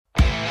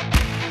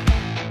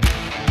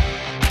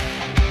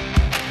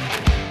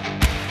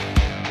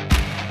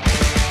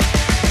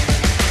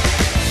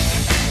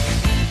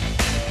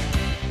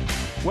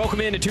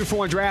Welcome in to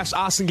 2-for-1 Drafts.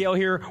 Austin Gale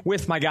here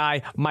with my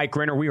guy, Mike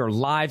Renner. We are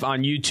live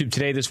on YouTube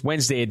today, this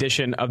Wednesday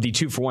edition of the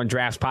 2-for-1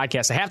 Drafts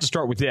podcast. I have to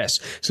start with this.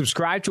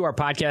 Subscribe to our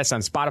podcast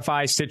on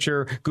Spotify,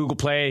 Stitcher, Google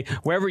Play,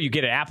 wherever you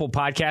get an Apple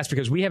podcast,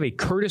 because we have a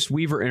Curtis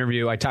Weaver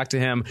interview. I talked to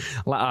him,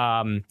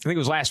 I think it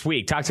was last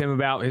week, talked to him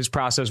about his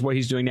process, what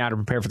he's doing now to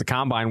prepare for the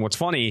combine. What's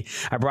funny,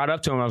 I brought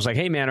up to him, I was like,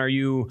 hey man, are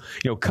you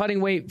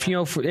cutting weight,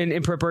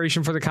 in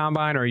preparation for the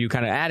combine? Or are you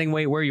kind of adding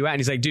weight? Where are you at? And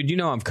he's like, dude,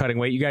 I'm cutting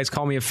weight. You guys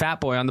call me a fat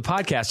boy on the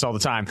podcast all the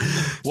time.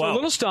 So a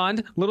little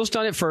stunned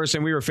at first,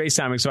 and we were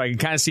FaceTiming, so I could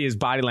kind of see his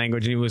body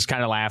language, and he was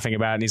kind of laughing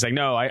about it. And he's like,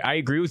 no, I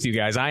agree with you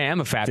guys. I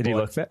am a fat boy. Did he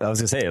look fit? I was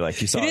going to say,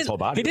 like, you saw his whole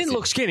body. He didn't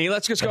look skinny.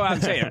 Let's just go out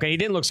and say it. Okay, he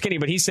didn't look skinny,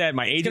 but he said,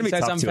 my agent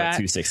says I'm fat.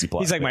 260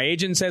 plus, he's like, my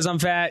agent says I'm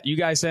fat. You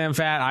guys say I'm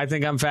fat. I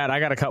think I'm fat.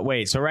 I got to cut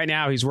weight. So right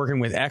now he's working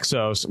with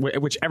Exos,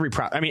 which every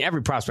prospect,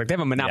 they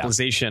have a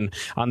monopolization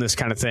on this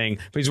kind of thing,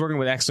 but he's working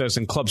with Exos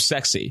and Club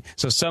Sexy.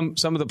 So some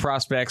of the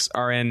prospects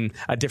are in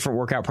a different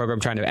workout program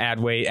trying to add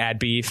weight, add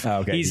beef.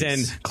 He's in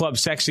Club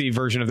Sexy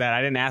version of that. I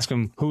didn't ask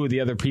him who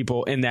the other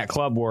people in that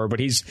club were, but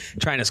he's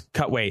trying to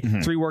cut weight.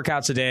 3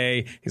 workouts a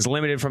day. He's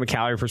limited from a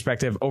calorie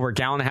perspective, over 1.5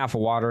 gallons of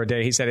water a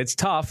day. He said it's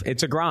tough.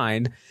 It's a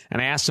grind.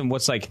 And I asked him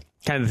what's like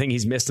kind of the thing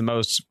he's missed the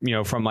most,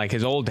 from like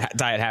his old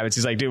diet habits.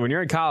 He's like, dude, when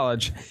you're in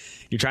college,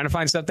 you're trying to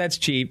find stuff that's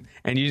cheap,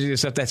 and usually the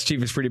stuff that's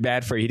cheap is pretty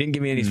bad for you. He didn't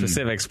give me any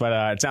specifics,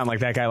 but it sounded like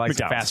that guy liked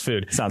some fast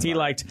food. He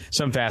liked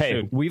some fast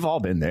food. We've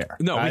all been there.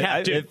 No, we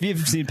have to. If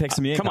you've seen pics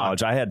of me in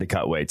college, I had to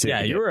cut weight too.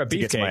 Yeah, you were a beefcake. To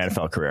get to my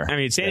NFL career. I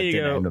mean, in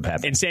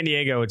San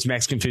Diego, it's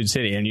Mexican food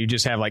city, and you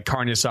just have like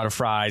carne asada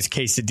fries,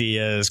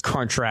 quesadillas,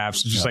 crunch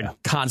wraps, just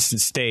like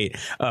constant state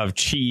of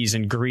cheese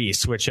and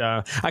grease, which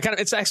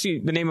it's actually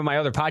the name of my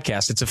other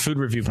podcast. It's a food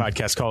review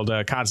podcast called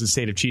Constant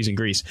State of Cheese and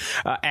Grease.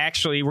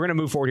 Actually, we're going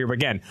to move forward here, but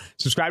again,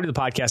 subscribe to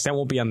the podcast. That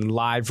won't be on the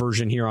live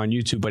version here on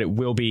YouTube, but it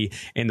will be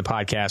in the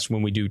podcast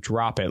when we do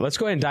drop it. Let's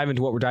go ahead and dive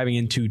into what we're diving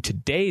into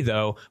today,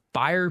 though.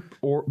 Buyer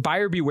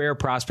beware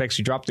prospects.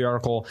 You dropped the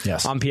article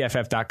on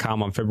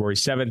PFF.com on February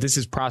 7th. This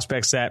is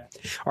prospects that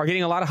are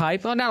getting a lot of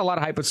hype. Well, not a lot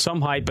of hype, but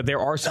some hype. But there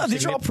are some.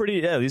 These are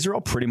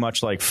all pretty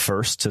much like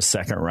first to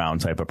second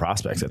round type of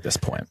prospects at this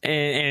point.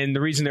 And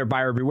the reason they're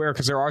buyer beware,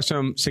 because there are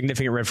some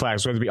significant red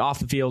flags, whether it be off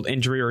the field,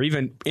 injury, or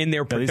even in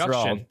their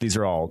production. These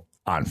are all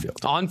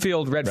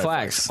on-field red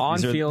flags.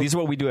 These are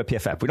what we do at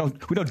PFF.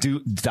 We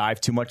don't dive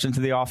too much into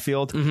the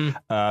off-field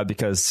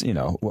because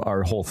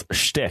our whole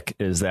shtick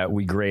is that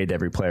we grade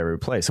every player every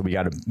play. So we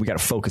got to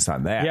focus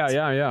on that.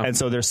 Yeah. And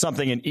so there's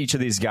something in each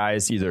of these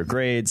guys, either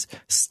grades,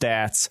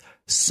 stats,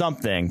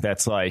 something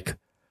that's like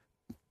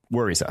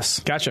worries us.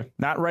 Gotcha.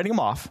 Not writing them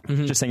off,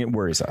 just saying it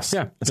worries us.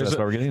 Yeah. So that's what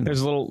we're getting into. There's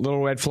a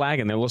little red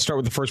flag in there. Let's start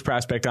with the first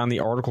prospect on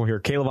the article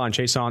here, K'Lavon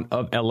Chaisson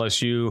of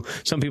LSU.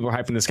 Some people are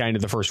hyping this guy into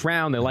the first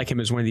round. They like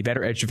him as one of the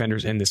better edge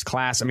defenders in this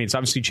class. I mean, it's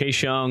obviously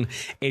Chase Young,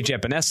 AJ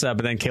Epinesa,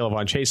 but then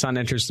K'Lavon Chaisson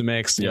enters the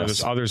mix.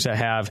 There's others that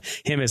have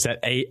him as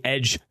that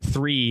edge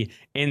 3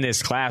 in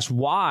this class.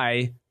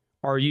 Why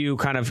are you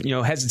kind of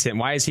hesitant?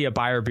 Why is he a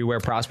buyer beware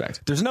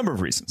prospect? There's a number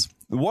of reasons.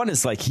 One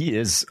is like he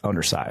is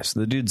undersized.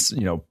 The dude's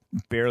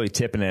barely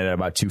tipping it at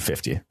about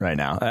 250 right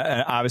now.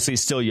 Obviously,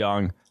 he's still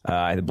young.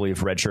 I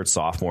believe redshirt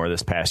sophomore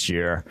this past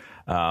year,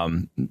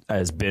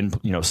 has been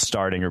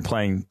starting or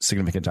playing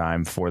significant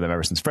time for them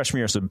ever since freshman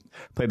year. So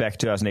played back in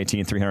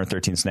 2018,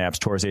 313 snaps,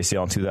 tore his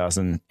ACL in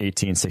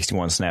 2018,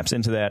 61 snaps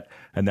into that,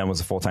 and then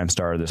was a full-time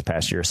starter this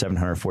past year,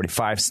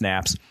 745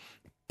 snaps.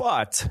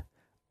 But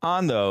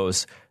on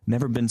those,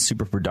 never been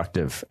super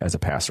productive as a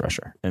pass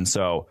rusher. And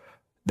so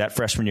that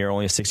freshman year,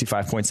 only a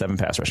 65.7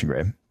 pass rushing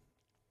grade.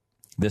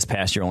 This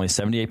past year, only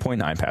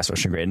 78.9 pass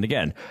rushing grade. And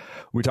again,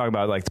 we talk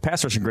about like the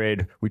pass rushing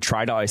grade, we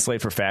try to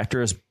isolate for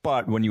factors,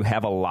 but when you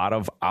have a lot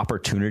of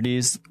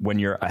opportunities, when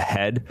you're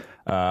ahead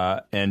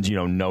and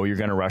know you're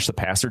going to rush the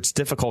passer, it's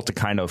difficult to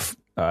kind of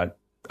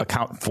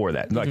account for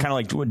that. Kind of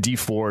like what Dee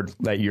Ford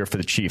that year for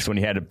the Chiefs when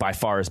he had by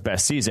far his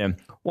best season.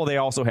 Well, they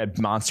also had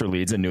monster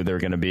leads and knew they were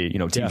going to be,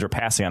 teams were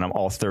passing on him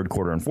all third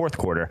quarter and fourth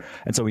quarter.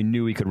 And so he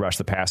knew he could rush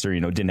the passer,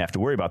 didn't have to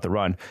worry about the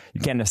run.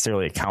 You can't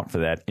necessarily account for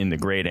that in the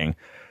grading.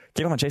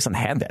 K'Lavon Chaisson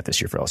had that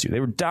this year for LSU. They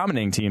were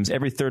dominating teams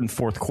every third and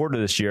fourth quarter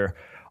this year.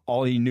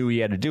 All he knew he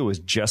had to do was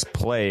just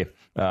play,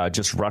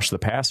 just rush the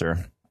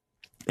passer,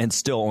 and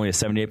still only a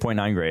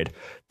 78.9 grade,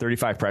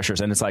 35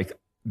 pressures. And it's like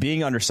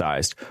being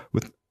undersized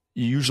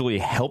usually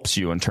helps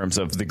you in terms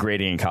of the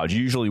grading in college.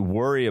 You usually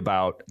worry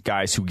about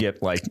guys who get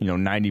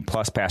 90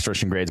 plus pass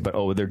rushing grades, but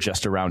they're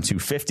just around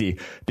 250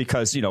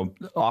 because,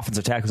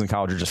 offensive tackles in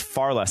college are just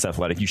far less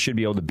athletic. You should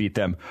be able to beat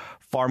them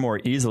far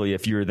more easily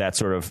if you're that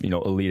sort of,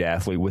 elite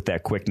athlete with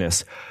that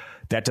quickness.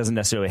 That doesn't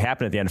necessarily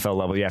happen at the NFL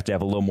level. You have to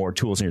have a little more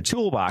tools in your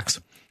toolbox.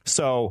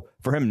 So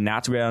for him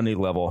not to be on the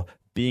level,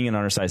 being an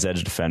undersized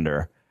edge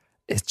defender,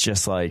 it's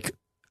just like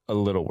a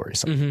little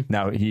worrisome.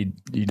 Now he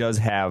does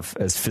have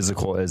as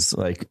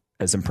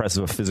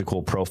impressive a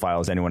physical profile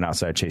as anyone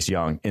outside Chase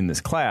Young in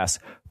this class,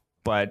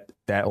 but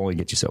that only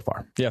gets you so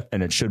far. Yeah.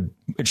 And it should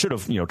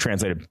have,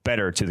 translated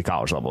better to the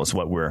college level is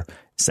what we're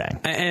saying.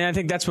 And I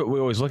think that's what we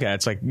always look at.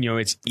 It's like,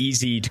 it's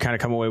easy to kind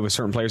of come away with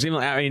certain players.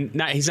 Even,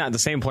 he's not the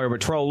same player,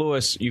 but Terrell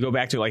Lewis, you go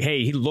back to like,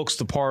 hey, he looks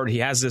the part. He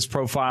has this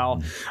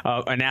profile,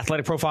 an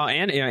athletic profile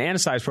and a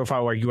size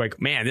profile where you're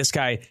like, man, this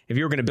guy, if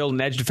you were going to build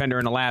an edge defender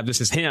in a lab,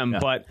 this is him. Yeah.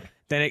 But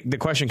then the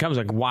question comes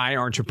like, why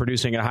aren't you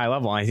producing at a high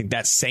level? And I think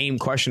that same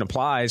question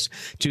applies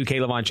to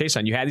K'Lavon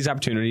Chaisson. You had these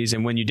opportunities,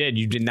 and when you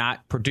did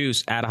not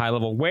produce at a high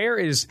level. Where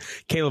is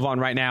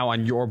K'Lavon right now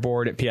on your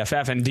board at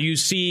PFF? And do you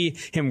see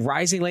him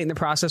rising late in the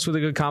process with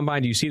a good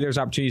combine? Do you see there's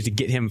opportunities to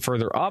get him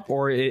further up,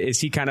 or is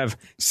he kind of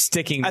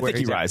sticking? I think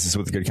he rises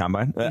with a good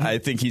combine. Mm-hmm. I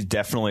think he's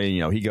definitely,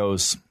 he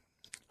goes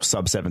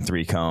sub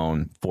 7.3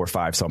 cone,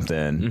 4.5 something.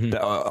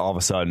 Mm-hmm. All of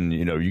a sudden,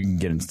 you can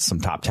get into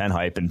some top 10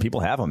 hype, and people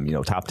have him,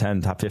 top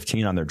 10, top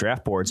 15 on their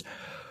draft boards.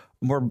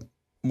 More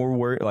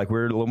worried, like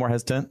we're a little more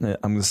hesitant.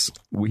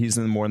 He's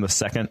more in the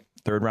second,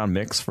 third round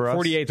mix for us.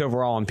 48th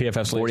overall on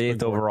PFF's list.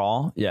 48th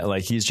overall. Yeah,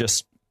 like he's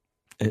just.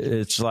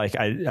 It's like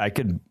I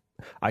could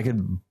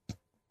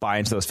buy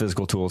into those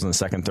physical tools in the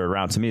second, third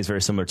round. To me, it's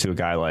very similar to a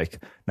guy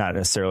like, not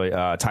necessarily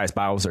Tyus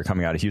Bowser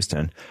coming out of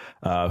Houston,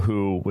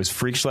 who was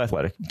freakishly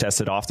athletic,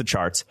 tested off the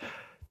charts,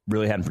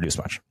 really hadn't produced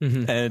much. Mm-hmm.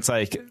 And it's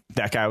like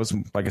that guy was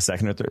like a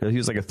second or third. He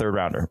was like a third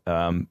rounder.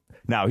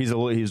 Now he's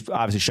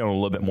obviously shown a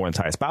little bit more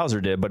than Tyus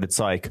Bowser did, but it's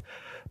like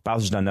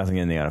Bowser's done nothing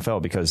in the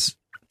NFL, because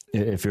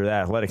if you're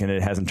that athletic and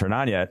it hasn't turned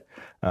on yet,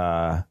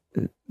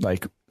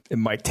 it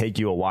might take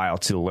you a while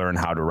to learn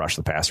how to rush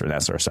the passer and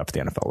that sort of stuff at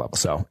the NFL level.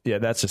 So, yeah,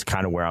 that's just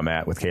kind of where I'm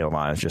at with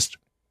K'Lavon. It's just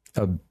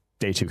a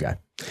day two guy.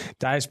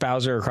 Tyus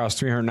Bowser across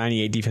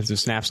 398 defensive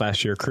snaps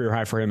last year. Career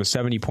high for him, a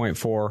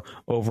 70.4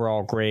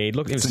 overall grade.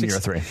 Look, it's in year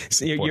three.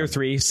 Year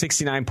three,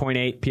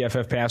 69.8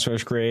 PFF pass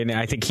rush grade. And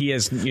I think he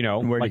is, Where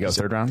did he go,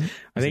 third round?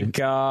 I think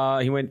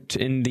he went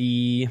in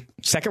the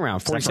second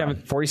round,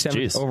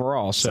 47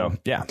 overall. So,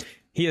 yeah.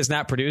 He has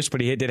not produced, but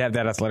he did have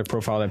that athletic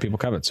profile that people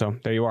covet. So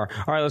there you are.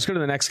 All right, let's go to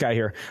the next guy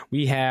here.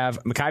 We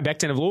have Mekhi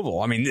Becton of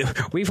Louisville. I mean,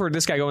 we've heard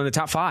this guy go in the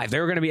top 5.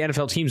 There are going to be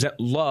NFL teams that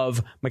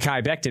love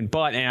Mekhi Becton,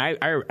 but, and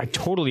I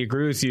totally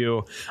agree with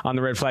you on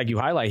the red flag you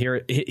highlight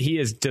here.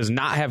 He does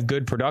not have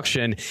good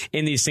production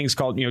in these things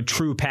called,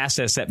 true pass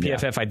sets that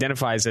PFF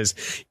identifies as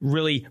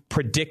really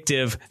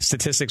predictive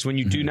statistics. When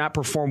you do not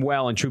perform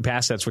well in true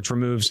pass sets, which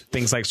removes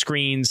things like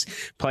screens,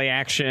 play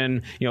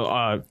action,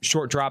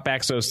 short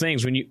dropbacks, those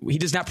things. He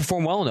does not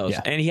perform well in those,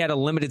 and he had a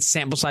limited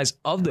sample size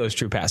of those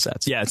true pass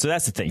sets. Yeah, so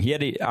that's the thing. He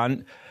had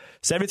on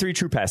 73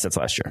 true pass sets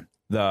last year.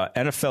 The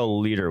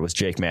NFL leader was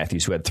Jake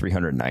Matthews, who had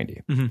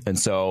 390, and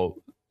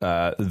so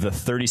the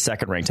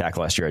 32nd ranked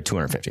tackle last year had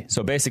 250.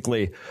 So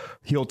basically,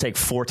 he'll take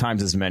 4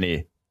 times as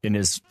many in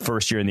his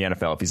first year in the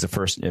NFL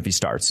if he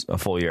starts a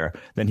full year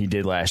than he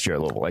did last year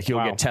at Louisville. Like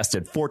he'll get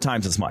tested 4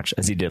 times as much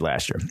as he did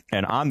last year,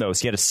 and on those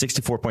he had a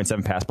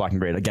 64.7 pass blocking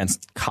grade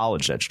against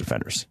college edge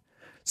defenders.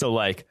 So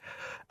like.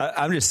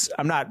 I'm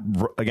not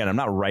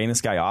writing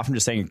this guy off. I'm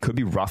just saying it could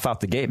be rough out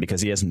the gate because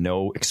he has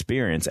no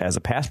experience as a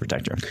pass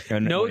protector.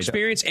 No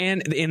experience,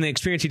 and in the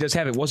experience he does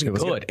have, it wasn't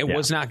good. It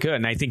was not good.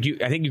 And I think you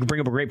can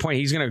bring up a great point.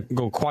 He's going to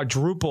go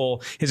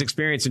quadruple his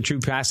experience in true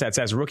pass sets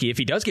as a rookie if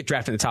he does get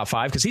drafted in the top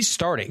 5, because he's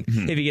starting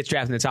if he gets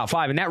drafted in the top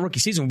 5. And that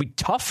rookie season will be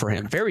tough for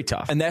him, very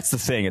tough. And that's the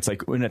thing. It's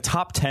like when a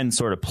top 10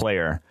 sort of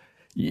player,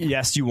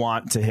 yes, you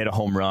want to hit a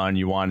home run,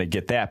 you want to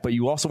get that, but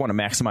you also want to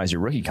maximize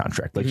your rookie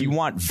contract. Like you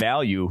want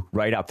value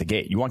right out the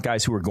gate. You want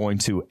guys who are going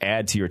to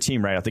add to your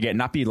team right out the gate,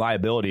 not be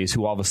liabilities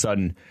who all of a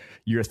sudden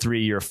year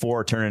 3, year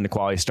 4 turn into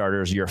quality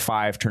starters, year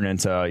 5 turn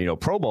into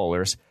Pro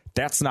Bowlers.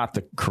 That's not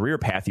the career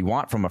path you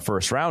want from a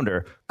first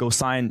rounder. Go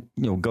sign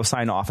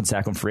off and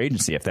sack him for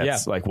agency if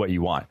that's like what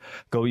you want.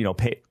 Go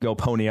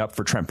pony up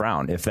for Trent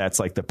Brown if that's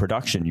like the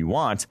production you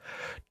want.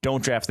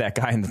 Don't draft that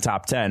guy in the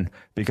top 10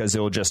 because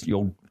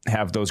you'll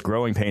have those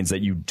growing pains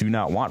that you do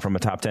not want from a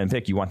top 10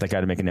 pick. You want that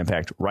guy to make an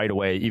impact right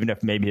away, even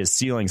if maybe his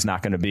ceiling's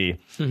not going to be,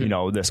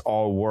 this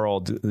all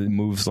world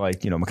moves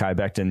like, Mekhi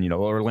Becton,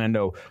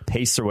 Orlando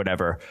Pace or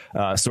whatever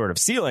sort of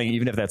ceiling,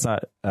 even if that's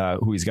not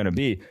who he's going to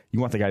be. You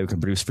want the guy who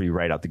can produce for you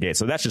right out the gate.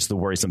 So that's just the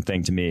worrisome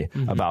thing to me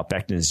about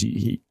Becton is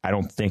I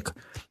don't think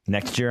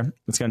next year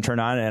it's going to turn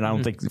on. And I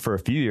don't think for a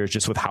few years,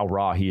 just with how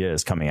raw he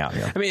is coming out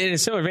here. I mean, in a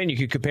similar vein, you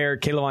could compare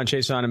K'Lavon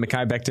Chaisson and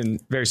Mekhi Becton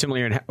very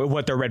similar in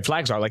what their red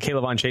flags are. Like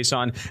K'Lavon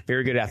Chaisson,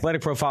 very good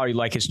athletic profile. You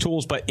like his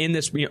tools, but in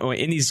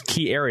these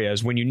key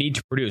areas, when you need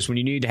to produce, when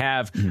you need to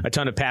have a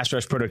ton of pass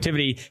rush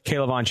productivity,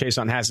 K'Lavon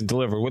Chaisson hasn't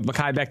delivered. With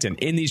Mekhi Becton,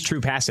 in these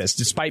true pass sets,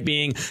 despite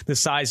being the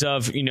size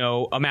of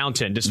a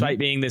mountain, despite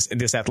being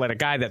this athletic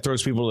guy that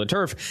throws people to the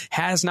turf,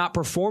 has not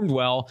performed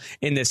well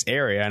in this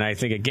area. And I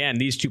think again,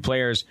 these two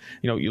players,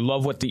 you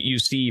love what you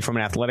see from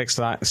an athletic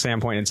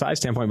standpoint and size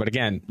standpoint, but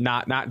again,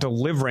 not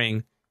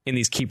delivering in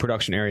these key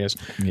production areas.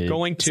 Yeah,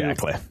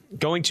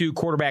 going to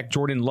quarterback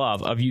Jordan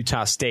Love of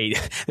Utah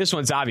State. This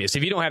one's obvious.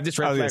 If you don't have this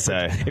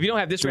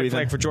red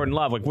flag for Jordan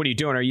Love, like, what are you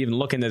doing? Are you even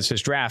looking at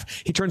his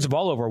draft? He turns the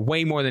ball over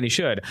way more than he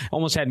should.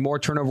 Almost had more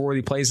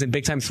turnover-worthy plays than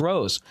big-time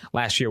throws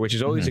last year, which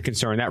is always a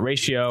concern. That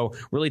ratio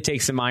really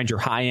takes in mind your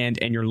high end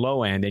and your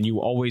low end, and you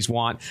always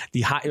want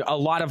a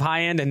lot of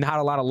high end and not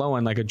a lot of low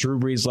end, like a Drew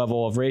Brees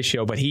level of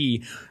ratio. But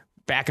he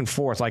back and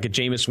forth like a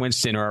Jameis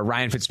Winston or a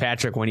Ryan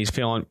Fitzpatrick when he's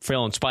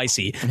feeling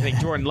spicy. I think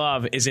Jordan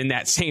Love is in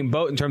that same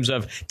boat in terms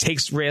of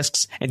takes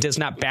risks and does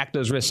not back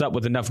those risks up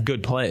with enough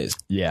good plays.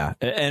 Yeah,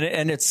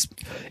 and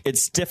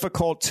it's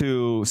difficult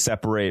to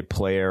separate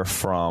player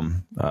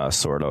from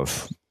sort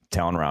of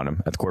talent around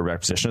him at the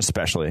quarterback position,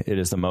 especially. It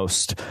is the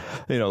most,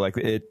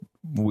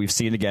 we've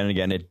seen again and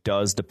again, it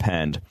does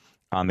depend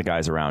on the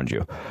guys around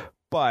you.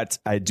 But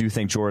I do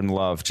think Jordan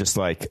Love, just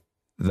like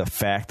the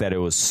fact that it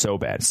was so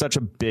bad, such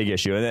a big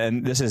issue,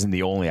 and this isn't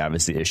the only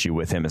obviously issue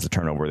with him as the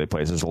turnover they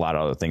plays. There's a lot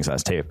of other things on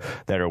his tape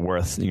that are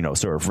worth,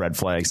 sort of red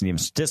flags, and even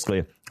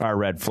statistically are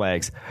red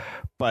flags.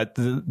 But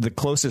the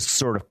closest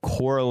sort of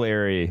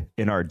corollary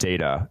in our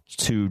data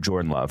to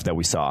Jordan Love that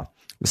we saw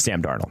was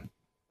Sam Darnold,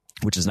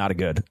 which is not a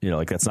good,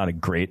 that's not a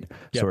great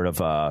sort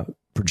of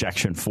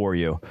projection for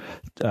you.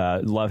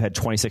 Love had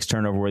 26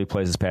 turnover-worthy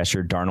plays this past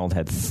year. Darnold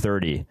had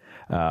 30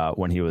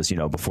 when he was,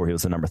 before he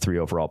was the number 3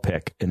 overall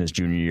pick in his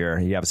junior year.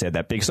 He obviously had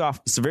that big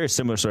it's a very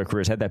similar sort of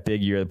careers. Had that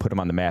big year that put him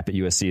on the map at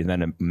USC, and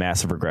then a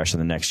massive regression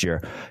the next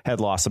year. Had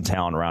lost some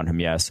talent around him,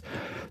 yes.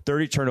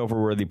 30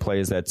 turnover-worthy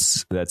plays that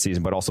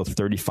season, but also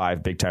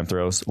 35 big-time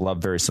throws. Love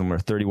very similar.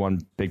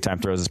 31 big-time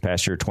throws this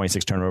past year,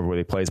 26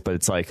 turnover-worthy plays, but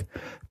it's like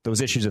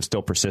those issues have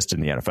still persisted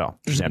in the NFL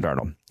for Sam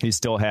Darnold. He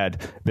still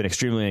had been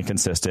extremely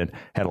inconsistent,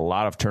 had a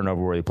lot of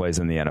turnover-worthy plays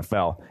in the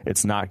NFL.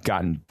 It's not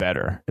gotten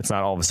better. It's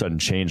not all of a sudden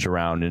changed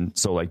around. And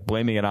so, like,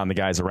 blaming it on the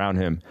guys around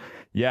him,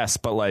 yes,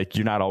 but like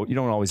you don't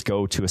always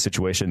go to a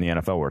situation in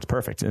the NFL where it's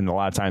perfect. And a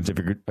lot of times, if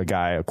you're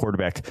a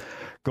quarterback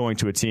going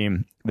to a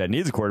team that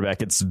needs a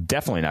quarterback, it's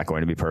definitely not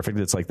going to be perfect.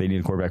 It's like they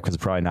need a quarterback because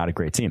it's probably not a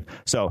great team.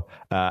 So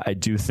I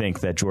do think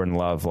that Jordan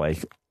Love,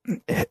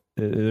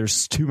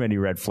 there's too many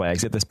red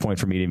flags at this point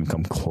for me to even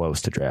come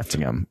close to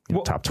drafting him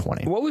top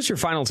 20. What was your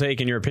final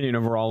take and your opinion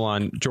overall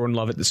on Jordan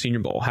Love at the Senior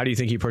Bowl? How do you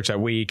think he approached that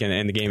week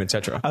and the game, et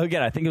cetera?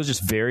 Again, I think it was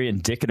just very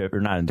indicative,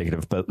 or not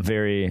indicative, but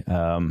very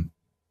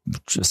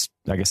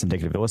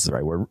indicative. What's the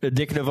right word?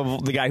 Indicative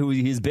of the guy who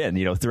he's been,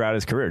 throughout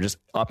his career, just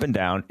up and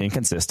down,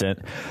 inconsistent,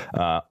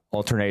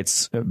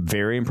 alternates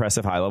very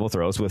impressive high level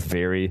throws with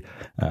very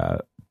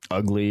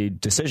ugly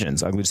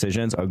decisions,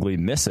 ugly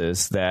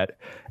misses that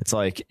it's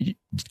like,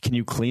 can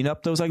you clean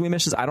up those ugly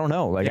misses? I don't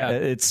know.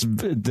 It's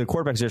the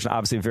quarterback position,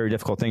 obviously a very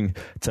difficult thing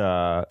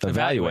to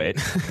evaluate,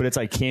 but it's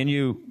like, can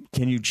you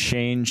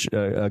change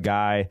a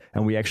guy?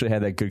 And we actually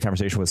had that good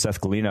conversation with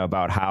Seth Galina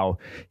about how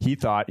he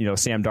thought,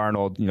 Sam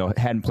Darnold,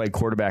 hadn't played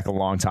quarterback a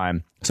long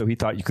time. So he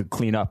thought you could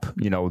clean up,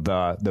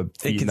 the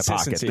feet in the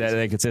pocket, that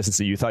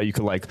inconsistency. You thought you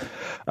could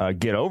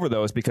get over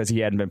those because he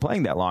hadn't been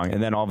playing that long.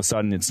 And then all of a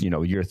sudden it's,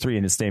 year 3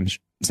 and the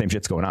same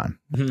shit's going on.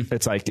 Mm-hmm.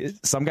 It's like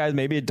some guys,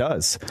 maybe it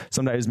does.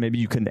 Sometimes maybe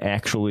you can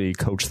actually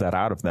coach that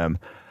out of them.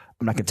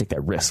 I'm not going to take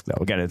that risk,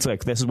 though. Again, it's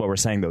like, this is what we're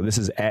saying, though. This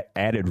is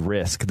added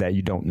risk that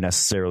you don't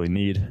necessarily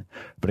need.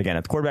 But again,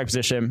 at the quarterback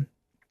position,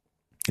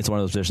 it's one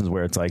of those positions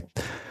where it's like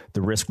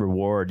the risk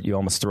reward, you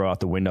almost throw out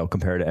the window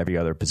compared to every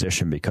other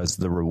position because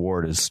the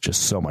reward is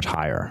just so much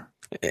higher.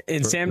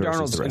 In Sam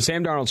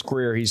Darnold's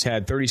career, he's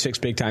had 36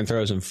 big-time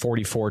throws and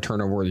 44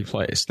 turnover-worthy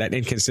plays. That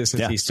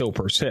inconsistency still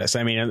persists.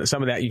 I mean,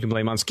 some of that you can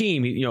blame on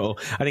scheme.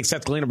 I think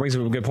Seth Galina brings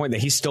up a good point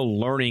that he's still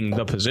learning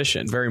the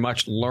position, very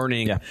much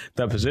learning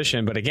the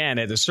position. But again,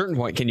 at a certain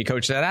point, can you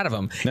coach that out of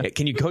him? Yeah.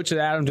 Can you coach that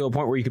out of him to a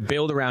point where you could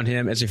build around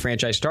him as a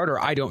franchise starter?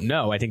 I don't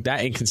know. I think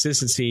that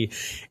inconsistency,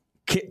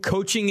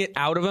 coaching it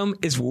out of him,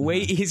 is way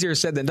easier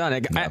said than done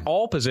at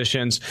all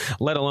positions,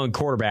 let alone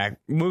quarterback.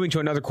 Moving to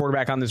another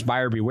quarterback on this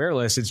buyer beware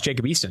list, it's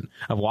Jacob Eason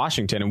of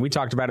Washington. And we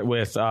talked about it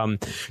with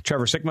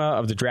Trevor Sikma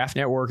of the Draft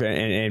Network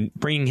and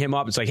bringing him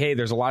up. It's like, hey,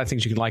 there's a lot of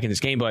things you can like in this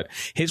game, but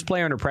his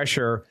play under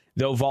pressure,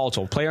 though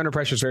volatile, play under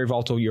pressure is very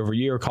volatile year over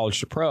year,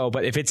 college to pro.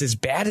 But if it's as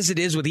bad as it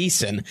is with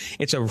Eason,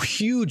 it's a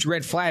huge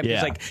red flag. Yeah.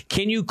 It's like,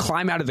 can you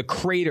climb out of the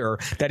crater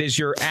that is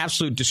your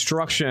absolute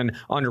destruction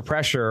under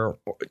pressure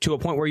to a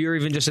point where you're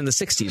even just in the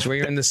 60s, where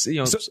you're in this,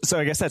 So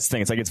I guess that's the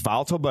thing. It's like, it's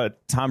volatile,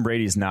 but Tom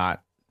Brady's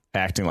not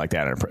acting like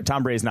that.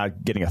 Tom Brady's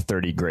not getting a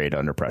 30 grade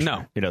under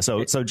pressure. No. So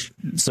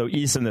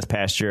Eason this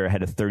past year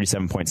had a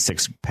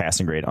 37.6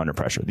 passing grade under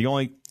pressure. The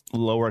only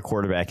lower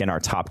quarterback in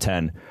our top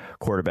 10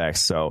 quarterbacks.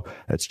 So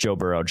that's Joe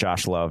Burrow,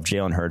 Josh Love,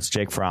 Jalen Hurts,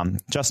 Jake Fromm,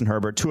 Justin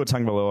Herbert, Tua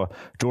Tagovailoa,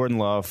 Jordan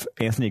Love,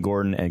 Anthony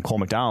Gordon, and Cole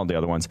McDonald, the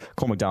other ones.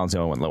 Cole McDonald's the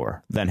only one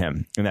lower than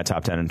him in that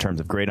top 10 in terms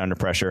of grade under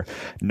pressure.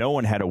 No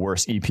one had a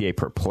worse EPA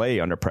per play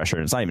under pressure.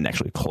 And it's not even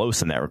actually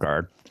close in that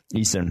regard.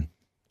 Eason,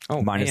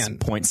 minus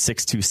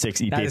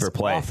 0.626 EPA per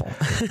play,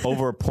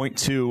 over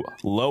 0.2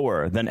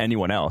 lower than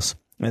anyone else.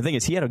 And the thing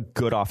is, he had a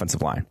good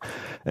offensive line.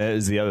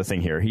 Is the other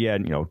thing here. He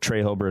had,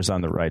 Trey Hilbers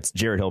on the right,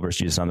 Jared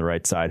Hilbers on the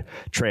right side,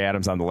 Trey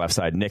Adams on the left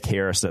side, Nick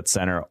Harris at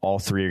center. All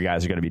three of you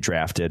guys are going to be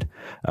drafted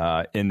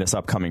in this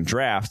upcoming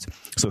draft.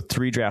 So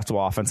 3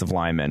 draftable offensive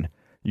linemen.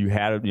 You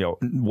had,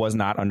 was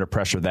not under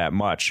pressure that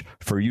much.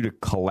 For you to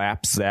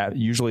collapse that,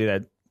 usually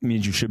that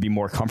means you should be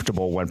more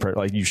comfortable when,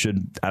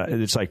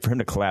 it's like for him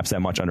to collapse that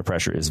much under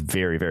pressure is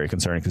very, very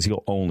concerning because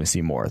he'll only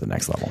see more at the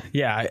next level.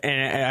 Yeah,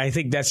 and I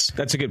think that's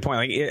a good point.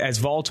 Like, as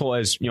volatile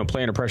as,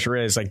 play under pressure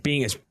is, like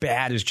being as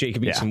bad as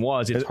Jacob Eason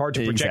was, it's hard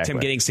to project him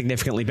getting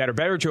significantly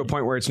better to a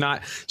point where it's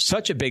not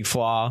such a big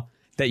flaw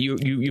that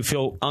you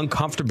feel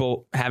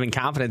uncomfortable having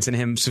confidence in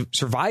him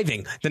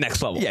surviving the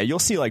next level. Yeah, you'll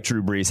see like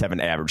Drew Brees have an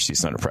average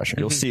season under pressure.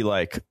 You'll see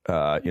like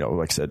like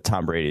I said,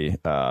 Tom Brady,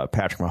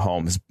 Patrick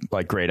Mahomes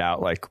like grade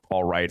out like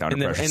all right under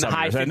pressure. In the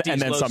high 50s,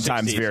 and then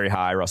sometimes 60s. Very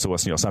high. Russell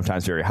Wilson,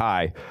 sometimes very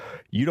high.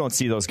 You don't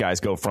see those guys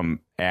go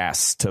from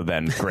ass to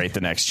then great the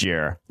next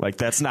year. Like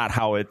that's not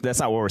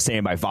what we're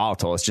saying by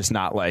volatile. It's just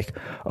not like,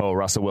 oh,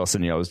 Russell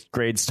Wilson, his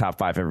grades top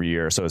 5 every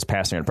year. So his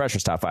passing under pressure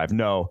is top 5.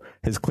 No,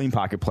 his clean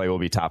pocket play will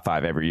be top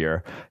 5 every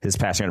year. His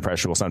passing under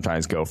pressure will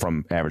sometimes go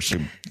from average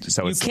to,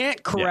 so you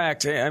can't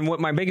correct. Yeah. And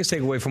what my biggest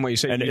takeaway from what you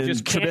said, you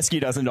just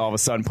Trubisky doesn't all of a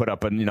sudden put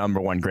up a number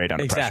 1 grade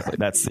under pressure.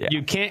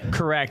 You can't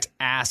correct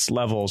ass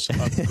levels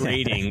of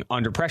grading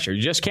under pressure.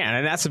 You just can't.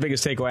 And that's the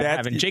biggest takeaway I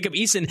have. And Jacob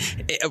Eason,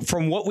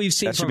 from what we've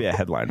seen, that should be a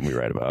headline we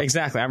write about.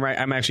 Exactly.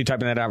 I'm actually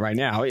typing that out right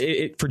now.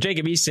 For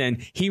Jacob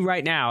Eason, he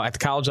right now at the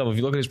college level, if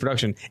you look at his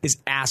production, is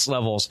ass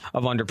levels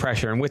of under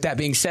pressure. And with that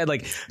being said,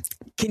 like,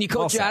 can you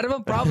coach you out of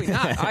him? Probably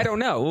not. I don't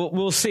know.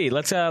 We'll see.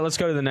 Let's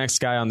go to the next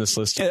guy on this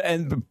list.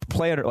 And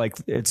play under, like,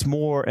 it's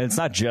more, and it's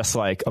not just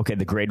like, okay,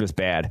 the grade was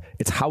bad.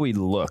 It's how he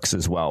looks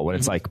as well. When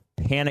it's like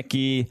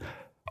panicky,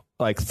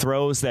 like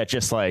throws that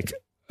just like,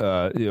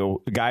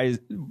 guys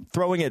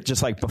throwing it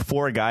just like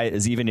before a guy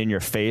is even in your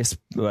face,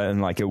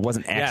 and like it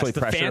wasn't actually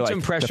pressure.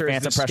 Phantom pressure, the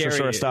phantom pressure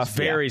sort of stuff.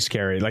 Very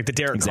scary, like the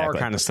Derek Carr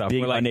kind of stuff.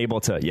 Being unable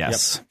to,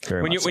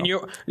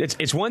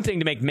 it's one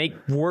thing to make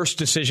worse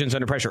decisions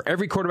under pressure.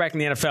 Every quarterback in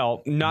the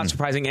NFL, not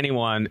surprising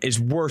anyone, is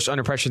worse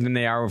under pressure than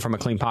they are from a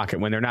clean pocket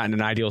when they're not in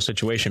an ideal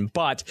situation.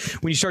 But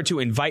when you start to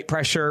invite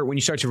pressure, when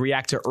you start to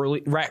react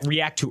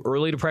too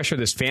early to pressure,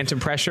 this phantom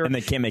pressure, and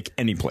they can't make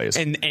any plays,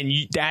 and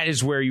that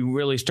is where you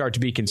really start to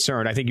be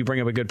concerned. I think you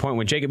bring up a good point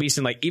when Jacob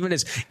Eason, like even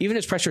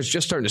his pressure is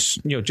just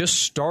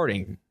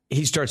starting,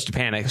 he starts to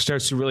panic,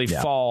 starts to really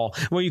fall.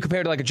 When you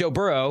compare to like a Joe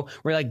Burrow,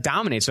 where he like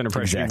dominates under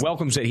pressure, He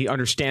welcomes it, he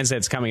understands that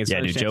it's coming.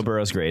 Joe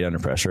Burrow's great under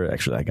pressure.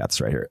 Actually, I got this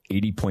right here,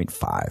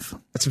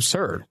 80.5. That's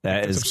absurd.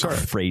 That's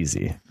absurd.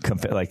 Crazy.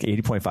 Like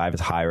 80.5 is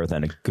higher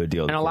than a good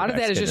deal. And a lot of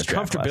that is just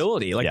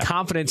comfortability, like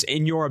confidence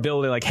in your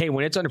ability. Like, hey,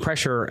 when it's under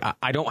pressure,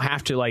 I don't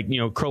have to like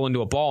curl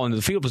into a ball into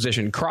the field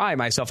position, cry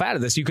myself out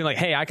of this. You can like,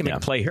 hey, I can make a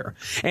play here,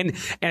 and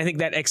I think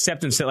that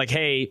acceptance that like,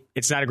 hey,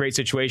 it's not a great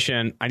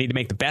situation. I need to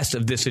make the best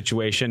of this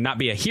situation, not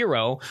be a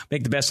hero,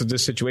 make the best of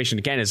this situation.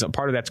 Again, is a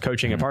part of that's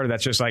coaching, and part of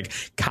that's just like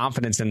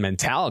confidence and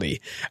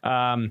mentality.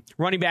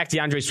 Running back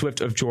DeAndre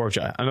Swift of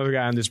Georgia, another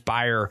guy on this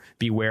buyer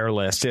beware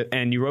list.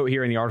 And you wrote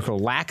here in the article,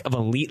 lack of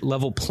elite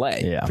level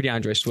play for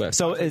DeAndre Swift.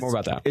 So more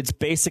about that. It's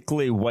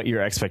basically what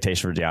your expectations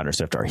for DeAndre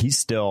Swift are. He's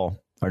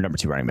still our number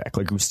 2 running back.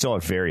 Like, we're still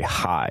very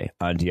high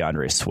on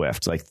DeAndre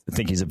Swift. Like, I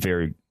think he's a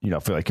very, feel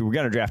like if we're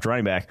going to draft a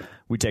running back,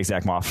 we take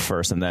Zach Moss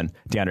first and then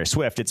DeAndre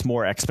Swift. It's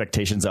more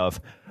expectations of,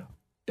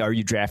 are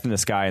you drafting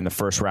this guy in the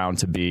first round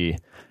to be,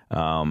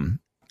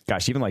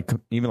 even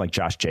like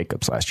Josh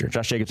Jacobs last year.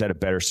 Josh Jacobs had a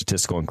better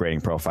statistical and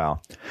grading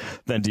profile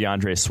than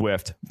DeAndre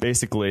Swift.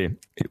 Basically,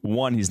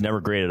 one, he's never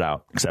graded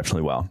out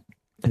exceptionally well.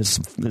 His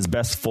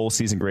best full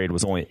season grade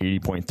was only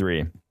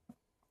 80.3.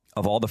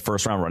 Of all the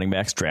first round running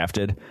backs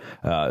drafted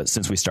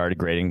since we started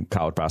grading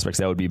college prospects,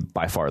 that would be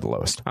by far the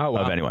lowest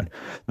of anyone.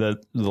 The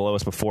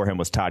lowest before him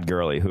was Todd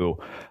Gurley, who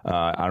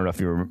I don't know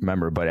if you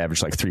remember, but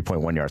averaged like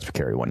 3.1 yards per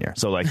carry 1 year.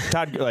 So like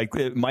Todd, like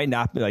it might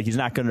not like he's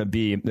not going to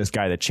be this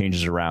guy that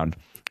changes around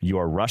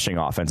your rushing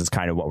offense is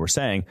kind of what we're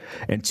saying.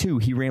 And 2,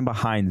 he ran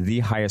behind the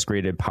highest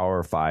graded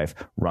Power 5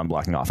 run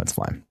blocking offensive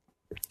line.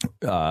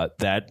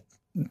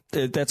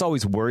 That's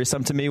always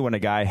worrisome to me when a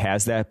guy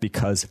has that,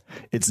 because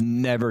it's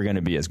never going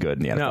to be as good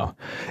in the NFL. No.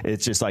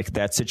 It's just like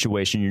that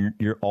situation.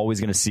 You're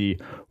always going to see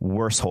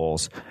worse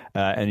holes,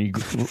 and you.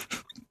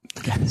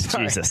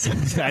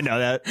 Jesus, I know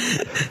that.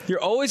 You're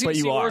always going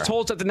to see worse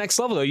holes at the next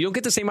level, though. You don't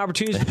get the same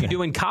opportunities that you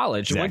do in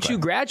college. Exactly. Once you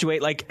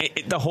graduate,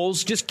 like the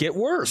holes just get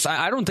worse.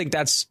 I don't think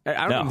that's.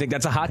 I don't even think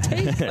that's a hot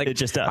take. Like, it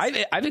just does.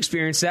 I've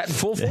experienced that in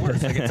full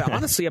force. Like, it's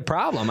honestly a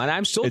problem, and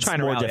I'm still trying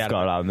to rally out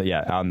of it.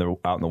 Out in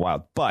the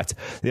wild. But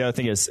the other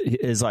thing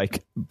is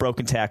like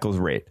broken tackles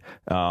rate,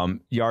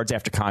 yards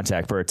after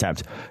contact per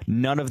attempt.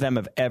 None of them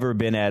have ever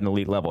been at an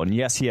elite level. And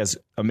yes, he has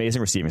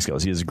amazing receiving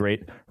skills. He has a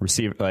great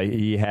receiver. Like,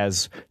 you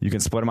can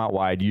split him out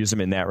wide, use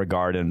him in that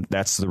regard, and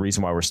that's the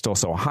reason why we're still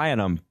so high on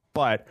him.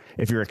 But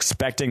if you're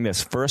expecting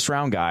this first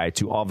round guy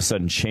to all of a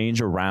sudden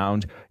change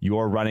around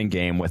your running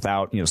game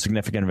without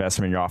significant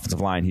investment in your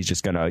offensive line, he's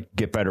just going to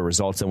get better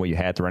results than what you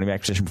had at the running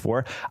back position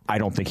before. I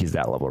don't think he's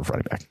that level of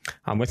running back.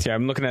 I'm with you.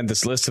 I'm looking at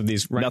this list of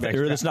these running backs.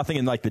 There's nothing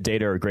in like the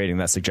data or grading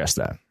that suggests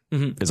that.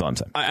 Is all I'm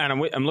saying. And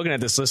I'm looking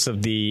at this list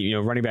of the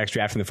running backs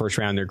drafted in the first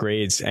round, their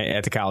grades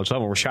at the college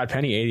level. Rashad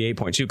Penny,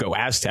 88.2. Go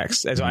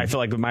Aztecs. That's I feel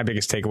like my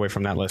biggest takeaway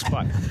from that list.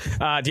 But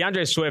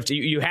DeAndre Swift,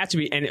 you have to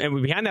be,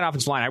 and behind that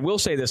offensive line, I will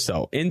say this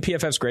though, in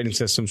PFF's grading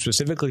system,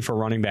 specifically for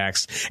running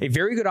backs, a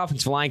very good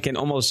offensive line can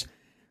almost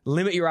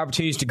limit your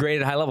opportunities to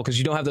grade at a high level because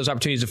you don't have those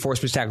opportunities to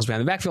force missed tackles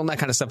behind the backfield and that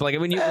kind of stuff. Like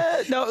when you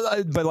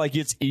but like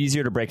it's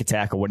easier to break a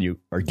tackle when you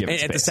are given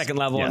space. At the second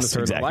level and the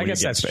third level. I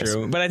guess that's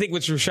true. But I think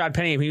with Rashad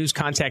Penny, he was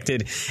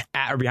contacted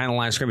at or behind the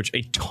line of scrimmage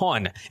a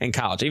ton in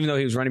college, even though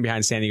he was running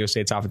behind San Diego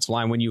State's offensive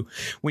line. When you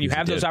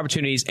have those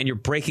opportunities and you're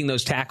breaking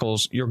those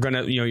tackles, you're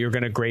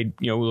gonna grade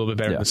a little bit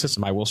better in the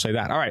system. I will say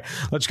that. All right,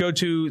 let's go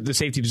to the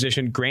safety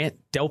position. Grant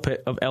Delpit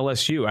of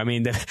LSU. I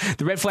mean, the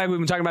red flag we've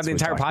been talking about the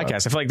entire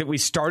podcast. I feel like that we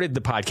started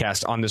the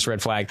podcast on this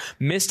red flag.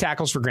 Missed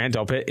tackles for Grant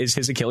Delpit is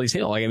his Achilles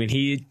heel. Like, I mean,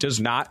 he does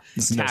not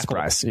tackle. No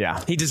surprise.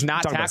 Yeah. He does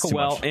not tackle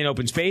well in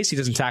open space. He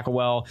doesn't tackle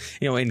well,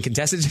 in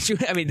contested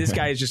situations. I mean, this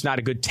guy is just not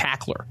a good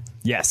tackler.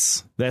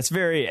 Yes. That's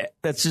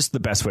just the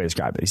best way to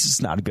describe it. He's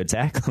just not a good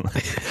tackler.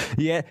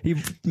 Yeah. He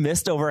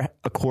missed over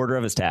a quarter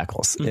of his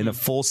tackles in a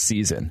full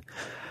season.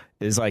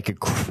 Is like a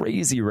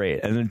crazy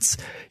rate. And it's,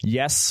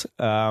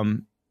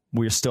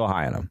 we're still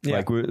high on him. Yeah.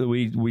 Like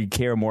we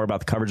care more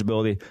about the coverage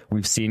ability.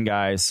 We've seen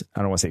guys,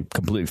 I don't want to say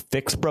completely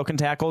fix broken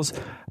tackles,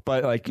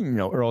 but like,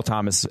 Earl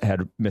Thomas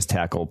had missed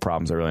tackle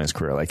problems early in his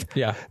career. Like,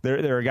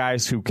 there are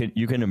guys who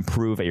you can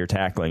improve at your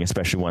tackling,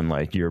 especially when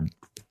like you're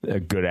a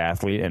good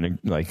athlete and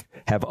like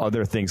have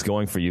other things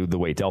going for you the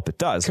way Delpit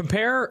does.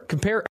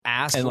 Compare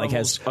ass and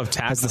levels of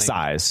tackling. Has the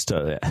size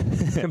to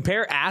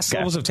compare ass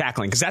levels of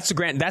tackling because that's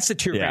the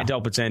tier Grant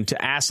Delpit's in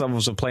to ass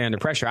levels of play under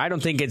pressure. I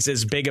don't think it's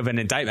as big of an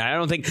indictment. I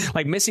don't think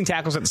like missing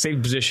tackles at the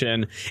safety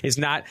position is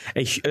not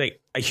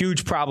a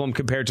huge problem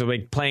compared to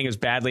like playing as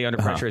badly under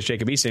pressure as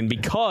Jacob Eason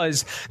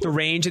because the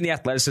range and the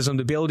athleticism,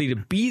 the ability to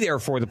be there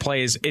for the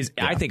plays is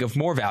I think of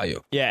more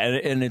value. Yeah,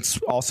 and it's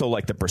also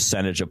like the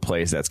percentage of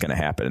plays that's going to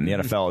happen in the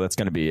NFL. That's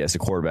going to be as a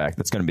quarterback.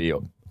 That's going to be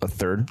a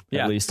third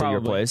at least probably.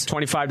 Of your plays,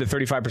 25 to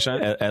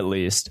 35% at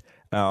least.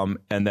 And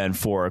then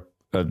for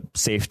a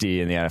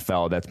safety in the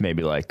NFL, that's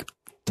maybe like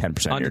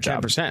 10% under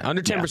 10%.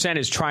 Under 10%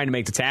 is trying to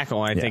make the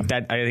tackle. And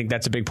I think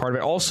that's a big part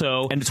of it.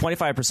 Also, and the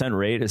 25%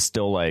 rate is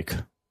still like.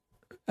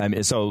 I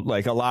mean, so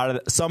like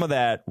some of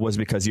that was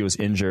because he was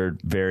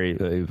injured. He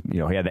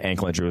had the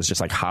ankle injury. It was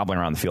just like hobbling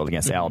around the field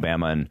against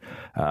Alabama and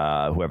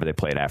whoever they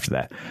played after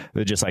that.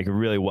 It just like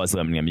really was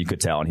limiting him. You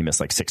could tell, and he missed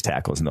like 6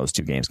 tackles in those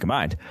 2 games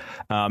combined.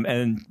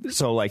 And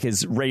so like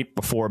his rate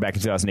before back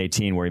in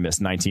 2018, where he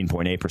missed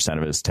 19.8%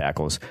 of his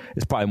tackles,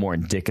 is probably more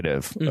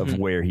indicative of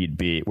where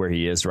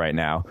he is right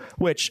now.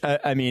 Which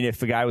I mean, if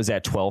the guy was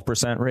at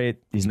 12% rate,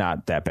 he's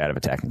not that bad of a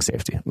tackling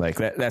safety. Like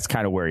that's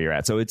kind of where you're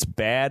at. So it's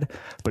bad,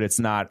 but it's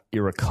not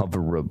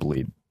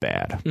irrecoverably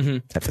bad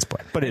at this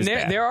point. But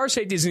there are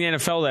safeties in the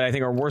NFL that I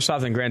think are worse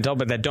off than Grant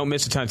Delpit that don't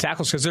miss a ton of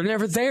tackles because they're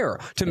never there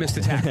to miss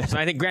the tackles. And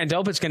I think Grant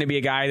Delpit's going to be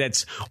a guy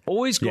that's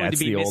always going to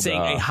be missing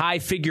a high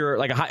figure,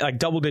 like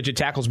double-digit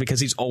tackles because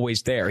he's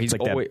always there. He's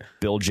like that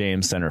Bill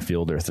James center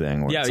fielder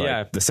thing.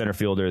 Where the center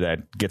fielder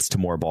that gets to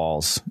more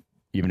balls,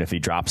 even if he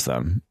drops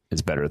them,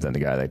 is better than the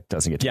guy that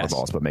doesn't get to more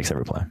balls but makes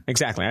every play.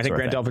 Exactly. I think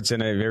Grant Delpit's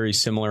in a very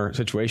similar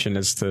situation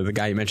as to the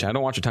guy you mentioned. I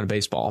don't watch a ton of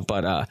baseball,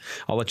 but I'll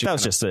let you. That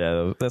was just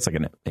that's like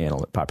an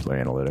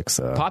popular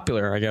analytics.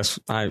 Popular, I guess.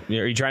 Are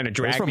you trying to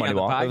drag me on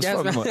the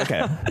podcast?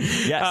 Okay.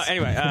 Yes.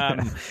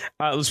 Anyway,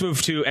 let's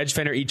move to edge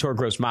defender Yetur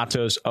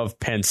Gross-Matos of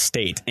Penn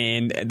State.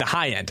 And the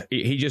high end,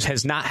 he just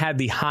has not had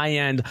the high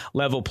end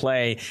level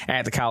play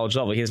at the college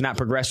level. He has not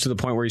progressed to the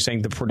point where you're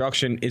saying the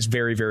production is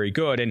very, very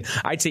good. And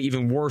I'd say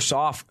even worse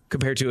off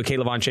compared to a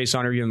Kayvon Chason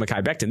or even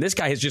Mekhi Becton. This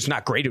guy has just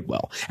not graded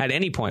well at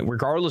any point,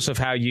 regardless of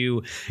how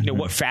you know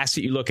what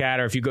facet you look at,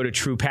 or if you go to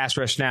true pass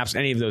rush snaps,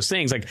 any of those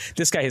things. Like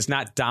this guy has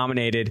not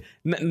dominated,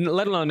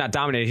 let alone not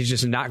dominated. He's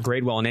just not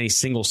graded well in any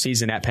single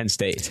season at Penn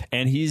State.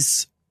 And he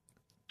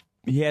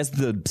has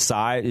the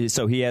size,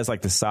 so he has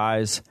like the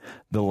size,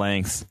 the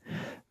length,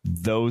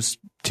 those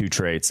 2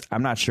 traits.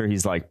 I'm not sure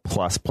he's like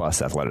plus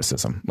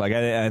athleticism. Like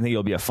I think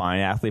he'll be a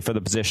fine athlete for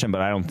the position, but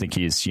I don't think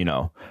he's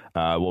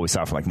what we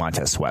saw from like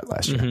Montez Sweat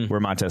last year, where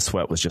Montez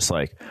Sweat was just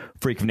like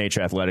freak of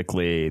nature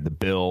athletically, the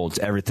builds,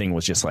 everything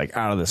was just like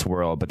out of this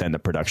world, but then the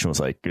production was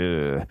like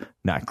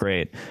not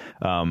great.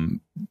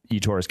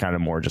 Yetur is kind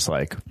of more just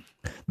like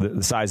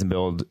the size and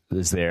build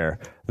is there.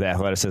 The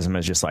athleticism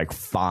is just like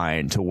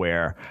fine, to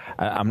where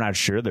I'm not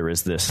sure there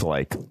is this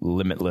like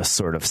limitless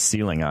sort of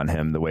ceiling on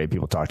him, the way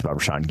people talked about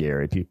Rashawn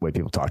Gary, the way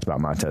people talked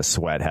about Montez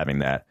Sweat having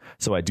that.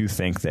 So I do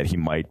think that he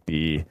might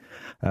be,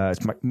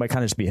 might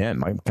kind of just be him.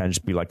 Might kind of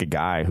just be like a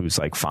guy who's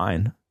like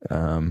fine, at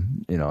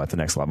the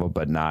next level,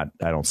 but not,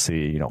 I don't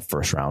see,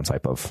 first round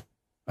type of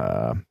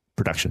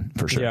production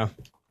for sure. Yeah.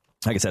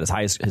 Like I said,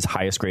 his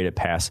highest graded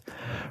pass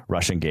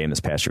rushing game this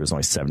past year was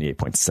only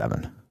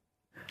 78.7.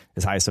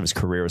 His highest of his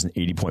career was an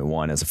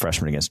 80.1 as a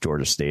freshman against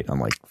Georgia State on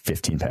like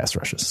 15 pass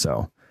rushes.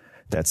 So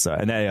that's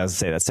and then as I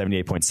say, that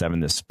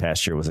 78.7 this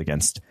past year was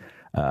against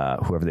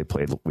whoever they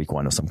played week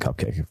 1 of some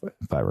cupcake,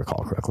 if I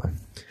recall correctly.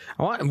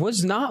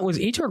 Was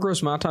Yetur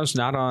Gross-Matos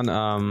not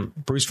on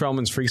Bruce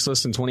Feldman's Freaks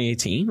list in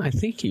 2018? I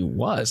think he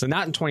was, and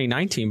not in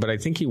 2019, but I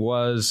think he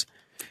was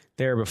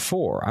there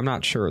before. I'm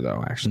not sure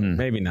though. Actually,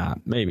 maybe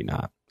not.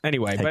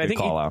 Anyway, but I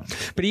think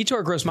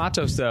Yetur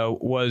Gross-Matos though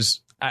was.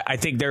 I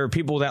think there are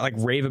people that like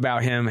rave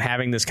about him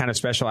having this kind of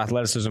special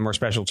athleticism or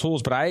special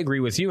tools, but I agree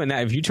with you in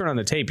that if you turn on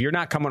the tape, you're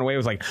not coming away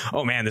with like,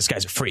 oh man, this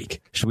guy's a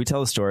freak. Should we tell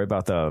the story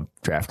about the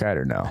draft guide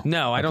or no?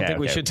 No, I don't think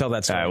we should tell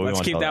that story.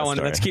 Let's keep that one.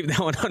 Let's keep that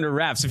one under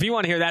wraps. If you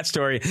want to hear that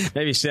story,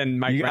 maybe send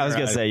Mike. I was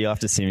going to say you'll have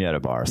to see me at a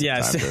bar.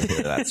 Yes, to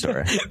hear that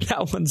story.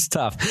 That one's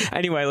tough.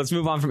 Anyway, let's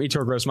move on from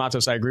Yetur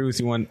Gross-Matos. I agree with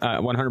you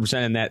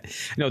 100% in that.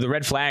 The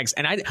red flags,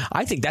 and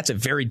I think that's a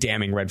very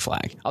damning red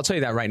flag. I'll tell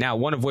you that right now.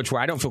 One of which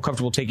where I don't feel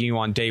comfortable taking you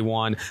on day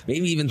 1,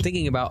 maybe even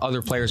thinking about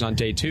other players on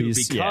day 2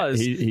 because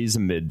he's a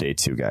mid day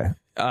 2 guy.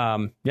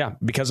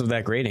 Because of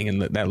that grading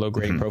and that low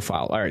grading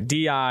profile. All right,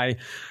 DI,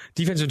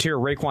 defensive interior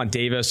Raekwon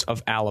Davis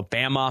of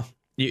Alabama.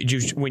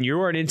 When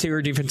you're an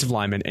interior defensive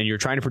lineman and you're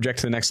trying to project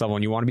to the next level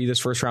and you want to be this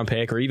first round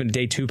pick or even a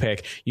day 2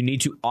 pick, you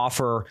need to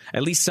offer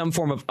at least some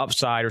form of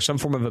upside or some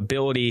form of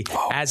ability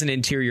as an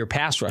interior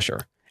pass rusher.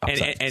 And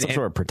some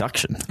sort of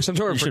production. Some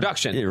sort of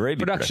production.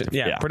 Production.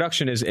 Yeah,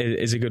 production is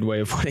a good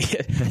way of putting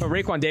it. But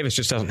Raekwon Davis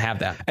just doesn't have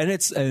that. And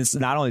it's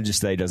not only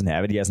just that he doesn't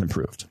have it, he hasn't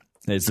improved.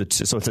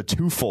 So it's a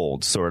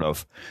twofold sort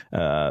of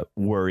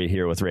worry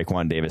here with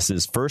Raekwon Davis.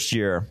 His first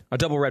year, a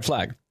double red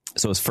flag.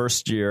 So his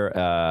first year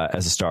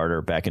as a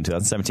starter back in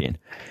 2017,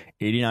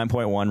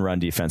 89.1 run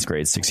defense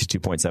grade,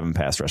 62.7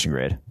 pass rushing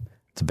grade.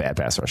 It's a bad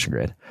pass rushing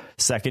grade.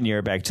 Second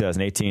year back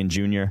 2018,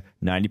 junior,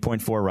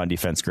 90.4 run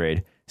defense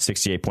grade,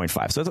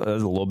 68.5. So it's a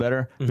little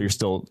better, but you're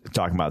still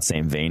talking about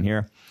same vein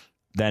here.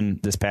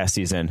 Then this past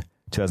season,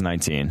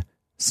 2019,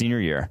 senior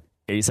year,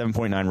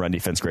 87.9 run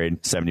defense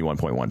grade,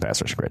 71.1 pass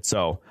rushing grade.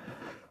 So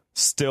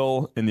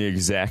still in the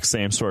exact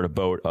same sort of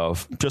boat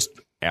of just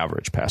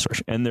average pass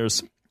rush. And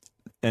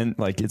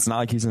it's not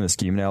like he's in a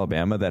scheme in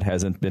Alabama that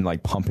hasn't been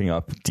like pumping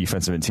up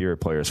defensive interior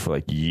players for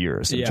like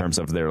years in terms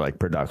of their like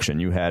production.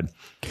 You had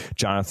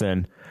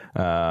Jonathan,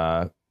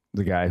 the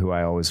guy who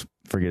I always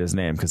forget his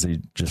name because he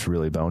just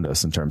really boned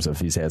us in terms of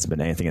he hasn't been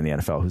anything in the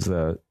NFL. Who's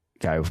the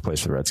guy who plays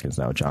for the Redskins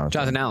now?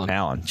 Jonathan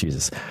Allen.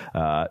 Jesus.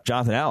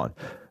 Jonathan Allen.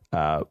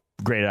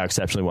 Graded out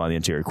exceptionally well in the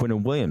interior.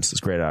 Quinton Williams is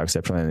graded out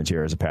exceptionally in the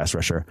interior as a pass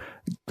rusher.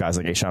 Guys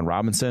like Ashawn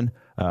Robinson,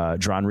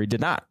 Jerron Reed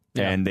did not.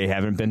 Yeah. And they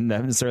haven't been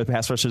necessarily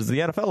pass rushers at the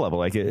NFL level.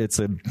 Like it's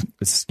a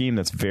scheme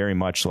that's very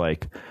much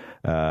like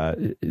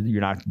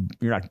you're not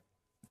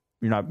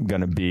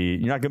going to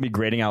be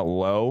grading out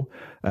low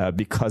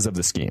because of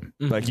the scheme.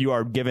 Mm-hmm. Like you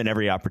are given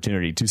every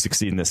opportunity to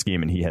succeed in this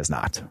scheme, and he has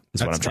not.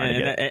 Is what I'm trying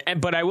to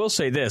get. But I will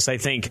say this: I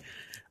think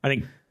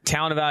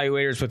talent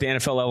evaluators with the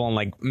NFL level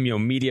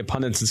and media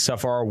pundits and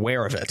stuff are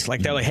aware of it.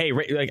 Like they're like,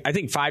 hey, I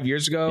think 5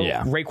 years ago,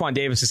 Raekwon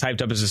Davis is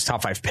hyped up as his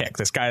top 5 pick.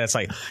 This guy that's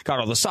like got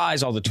all the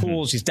size, all the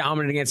tools. He's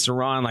dominant against the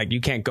run. Like you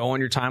can't go on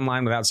your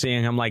timeline without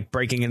seeing him like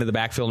breaking into the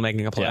backfield and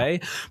making a play.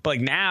 Yeah. But like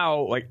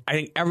now, like I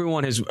think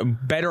everyone has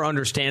better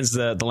understands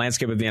the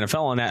landscape of the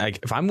NFL, and that like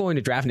if I'm going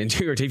to draft an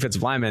interior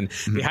defensive lineman,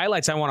 the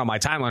highlights I want on my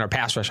timeline are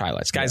pass rush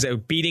highlights. Guys that are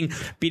beating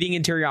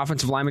interior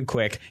offensive linemen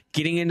quick,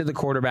 getting into the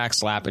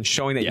quarterback's lap, and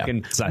showing that you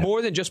can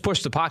more than just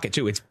push the pocket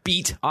too. It's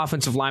beat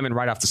offensive linemen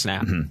right off the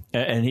snap.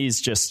 And he's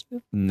just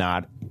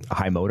not a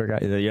high motor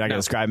guy. You're not going to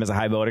describe him as a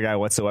high motor guy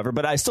whatsoever,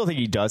 but I still think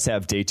he does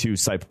have day 2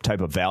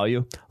 type of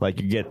value.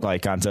 Like you get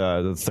like onto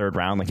the third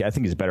round. Like I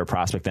think he's a better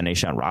prospect than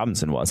Ashawn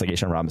Robinson was. Like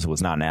Ashawn Robinson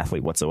was not an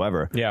athlete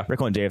whatsoever. Yeah.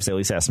 Raekwon Davis at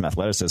least has some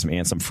athleticism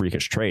and some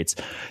freakish traits.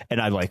 And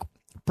I like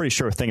pretty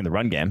sure thing in the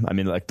run game. I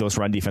mean, like those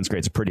run defense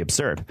grades are pretty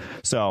absurd.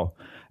 So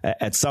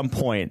at some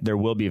point there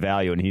will be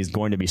value, and he's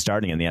going to be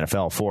starting in the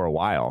NFL for a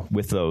while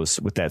with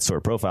that sort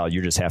of profile.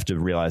 You just have to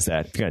realize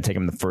that if you're going to take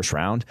him in the first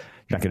round,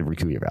 you're not going to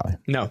recoup your value.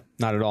 No,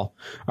 not at all.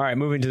 All right,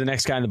 moving to the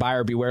next guy in the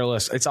buyer beware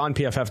list. It's on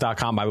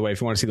PFF.com, by the way. If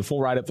you want to see the full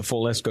write-up, the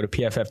full list, go to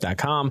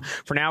PFF.com.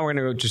 For now, we're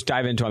going to just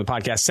dive into on the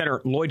podcast.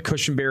 Center Lloyd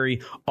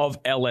Cushenberry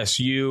of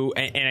LSU,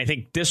 and I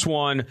think this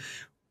one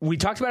we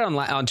talked about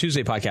on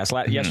Tuesday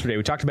podcast yesterday.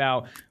 We talked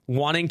about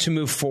wanting to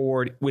move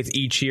forward with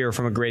each year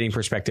from a grading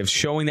perspective,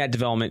 showing that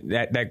development,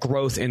 that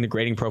growth in the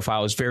grading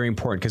profile is very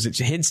important because it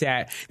hints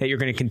at that you're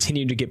going to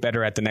continue to get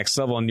better at the next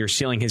level, and your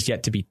ceiling has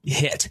yet to be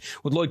hit.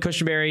 With Lloyd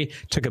Cushenberry,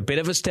 took a bit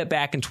of a step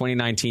back in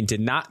 2019, did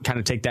not kind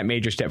of take that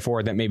major step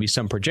forward that maybe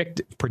some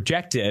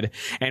projected.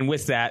 And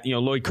with that,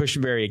 Lloyd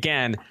Cushenberry,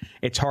 again,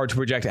 it's hard to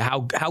project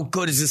how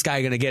good is this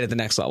guy going to get at the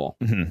next level.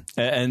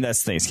 And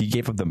that's the thing. He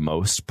gave up the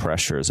most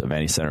pressures of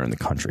any center in the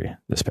country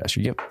this past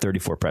year. He gave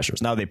 34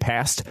 pressures. Now they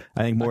passed,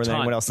 I think, more than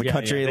anyone else in the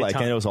country.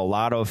 And it was a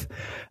lot of,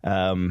 what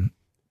am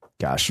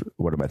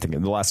I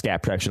thinking? A lot of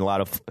scat protection, a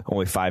lot of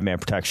only 5-man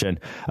protection,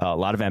 a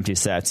lot of empty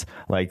sets.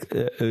 Like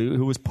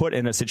who was put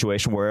in a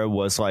situation where it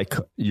was like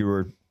you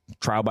were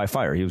trial by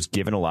fire. He was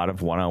given a lot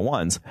of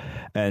one-on-ones,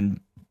 and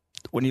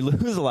when you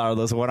lose a lot of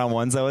those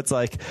one-on-ones, though, it's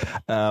like,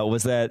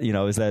 was that,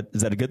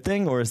 is that a good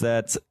thing, or is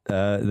that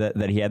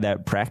that he had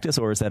that practice,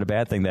 or is that a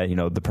bad thing that,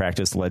 the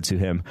practice led to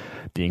him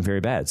being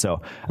very bad?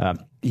 So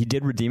he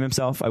did redeem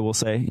himself, I will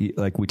say,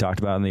 like we talked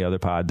about in the other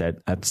pod, that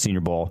at the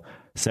Senior Bowl,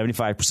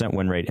 75%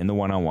 win rate in the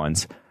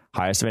one-on-ones,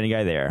 highest of any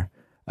guy there,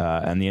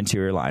 and the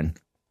interior line.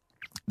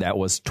 That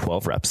was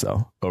 12 reps,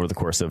 though, over the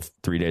course of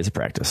 3 days of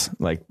practice.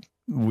 Like,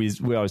 we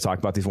always talk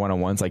about these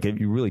one-on-ones, like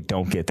you really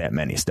don't get that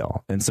many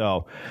still. And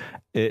so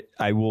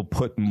I will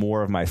put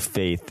more of my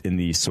faith in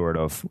the sort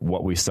of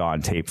what we saw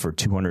on tape for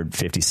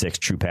 256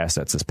 true pass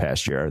sets this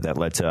past year that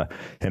led to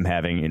him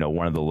having,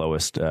 one of the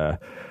lowest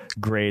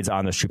grades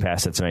on those true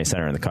pass sets of any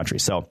center in the country.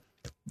 So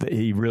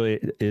he really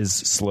is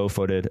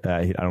slow-footed.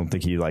 I don't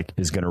think he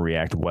is going to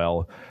react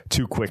well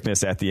to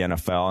quickness at the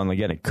NFL. And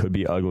again, it could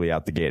be ugly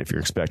out the gate if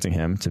you're expecting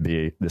him to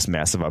be this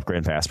massive upgrade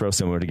in pass pro,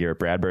 similar to Garrett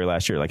Bradbury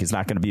last year. Like, he's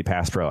not going to be a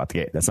pass pro out the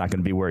gate. That's not going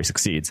to be where he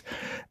succeeds.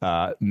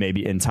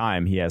 Maybe in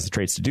time he has the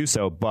traits to do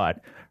so,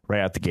 but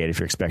right out the gate, if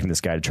you're expecting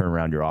this guy to turn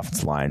around your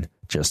offensive line,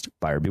 just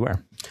buyer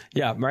beware.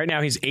 Yeah, right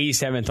now he's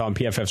 87th on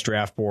PFF's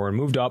draft board,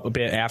 moved up a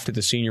bit after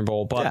the Senior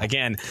Bowl. But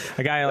again,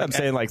 a guy like, I'm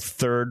saying late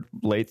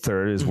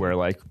third is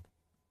where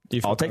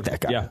I'll take that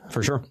guy. Yeah,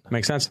 for sure.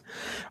 Makes sense.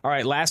 All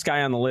right, last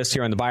guy on the list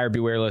here on the buyer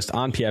beware list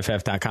on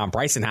PFF.com,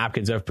 Brycen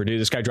Hopkins of Purdue.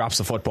 This guy drops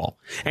the football.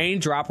 Any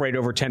drop rate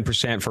over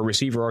 10% for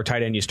receiver or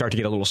tight end, you start to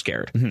get a little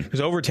scared.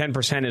 Because over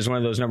 10% is one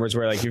of those numbers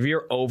where, if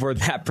you're over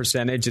that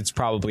percentage, it's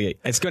going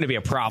to be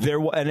a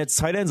problem. And it's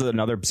tight ends is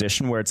another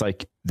position where it's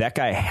like that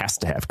guy has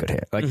to have good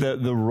hand. Like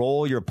the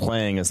role you're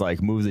playing is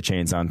move the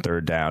chains on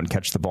third down,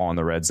 catch the ball in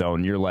the red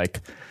zone. You're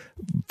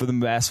for the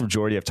vast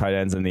majority of tight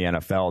ends in the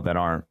NFL that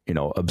aren't,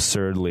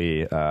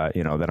 absurdly,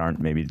 that aren't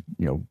maybe,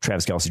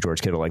 Travis Kelce,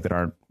 George Kittle, that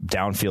aren't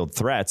downfield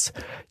threats,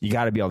 you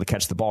got to be able to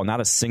catch the ball.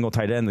 Not a single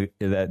tight end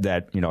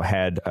that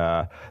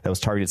was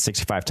targeted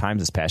 65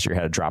 times this past year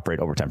had a drop rate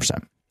over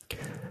 10%.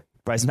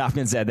 Brycen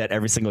Hopkins had that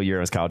every single year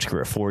of his college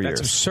career, 4 years.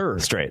 That's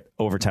absurd. Straight,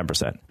 over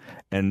 10%.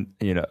 And,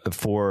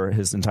 for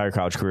his entire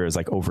college career, it was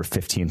over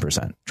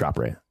 15% drop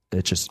rate.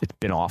 It's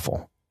been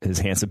awful. His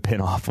hands have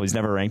been awful. He's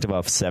never ranked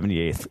above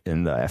 78th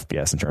in the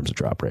FBS in terms of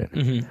drop rate.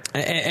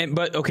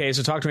 But okay,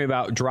 so talk to me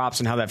about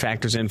drops and how that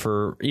factors in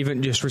for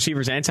even just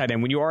receivers and tight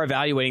end. When you are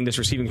evaluating this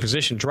receiving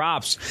position,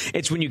 drops,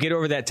 it's when you get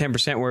over that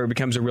 10% where it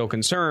becomes a real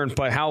concern.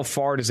 But how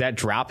far does that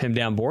drop him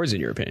down boards, in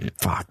your opinion?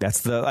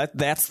 That's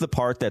the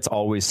part that's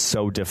always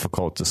so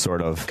difficult to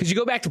sort of... Because you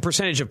go back to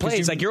percentage of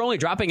plays, you're only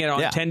dropping it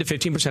on 10 to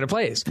 15% of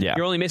plays. Yeah.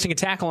 You're only missing a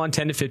tackle on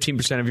 10 to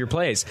 15% of your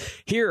plays.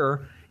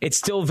 Here... It's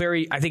still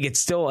I think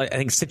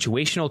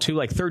situational too.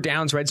 Like third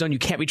downs, red zone, you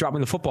can't be dropping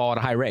the football at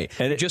a high rate.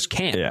 And it just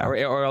can't,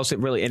 or else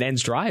it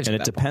ends drives. And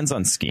it depends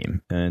on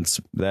scheme. And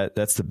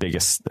that's the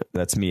biggest,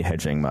 that's me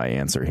hedging my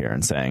answer here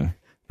and saying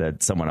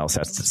that someone else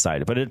has to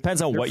decide. But it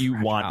depends on what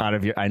you want out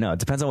of I know, it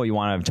depends on what you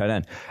want out of tight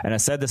end. And I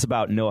said this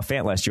about Noah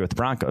Fant last year with the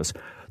Broncos.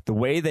 The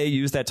way they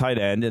use that tight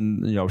end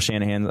and,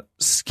 Shanahan's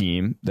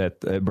scheme that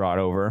they brought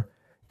over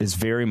is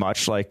very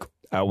much like,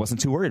 I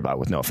wasn't too worried about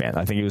with Noah Fant.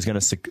 I think he was going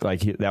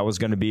to that was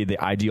going to be the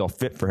ideal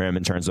fit for him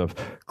in terms of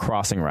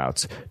crossing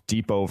routes,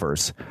 deep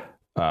overs,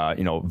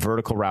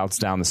 vertical routes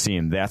down the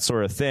seam, that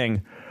sort of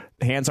thing.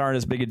 Hands aren't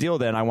as big a deal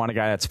then. I want a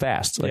guy that's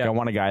fast. I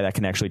want a guy that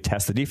can actually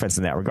test the defense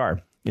in that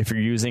regard. If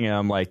you're using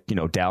him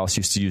Dallas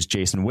used to use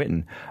Jason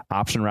Witten,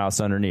 option routes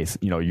underneath,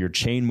 your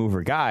chain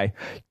mover guy,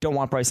 don't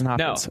want Brycen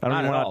Hopkins. No, I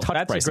don't even want to touch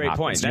That's Brycen a great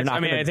Hopkins. point.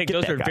 I think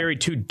those are very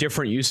two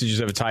different usages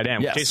of a tight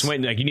end. Yes. Jason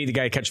Witten, you need the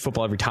guy to catch the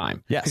football every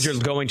time. Yes. Because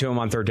you're going to him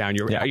on third down.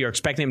 You're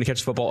expecting him to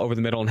catch the football over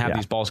the middle and have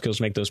these ball skills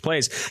to make those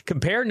plays.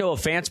 Compare Noah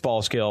Fant's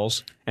ball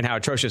skills and how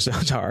atrocious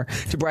those are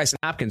to Brycen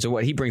Hopkins and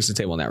what he brings to the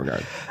table in that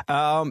regard.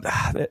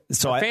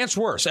 Fant's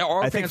worse.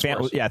 I think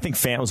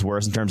Fant was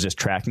worse in terms of just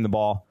tracking the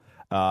ball.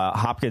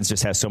 Hopkins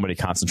just has so many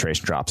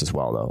concentration drops as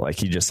well, though.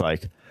 He just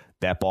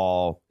that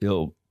ball,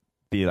 he'll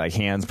be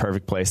hands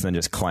perfect place and then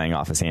just clang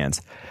off his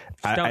hands.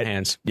 Stone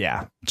hands.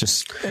 Yeah.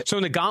 So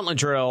in the gauntlet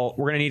drill,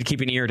 we're going to need to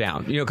keep an ear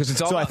down, because it's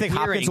all. So I think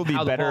Hopkins will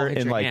be better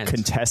in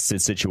contested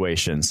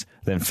situations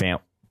than Fant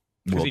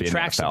will be. He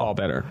tracks the ball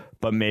better,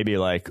 but maybe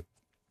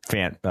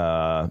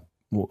Fant.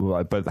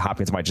 But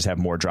Hopkins might just have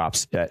more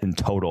drops in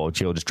total.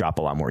 He'll just drop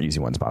a lot more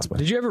easy ones possibly.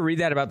 Did you ever read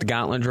that about the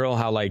gauntlet drill?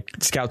 How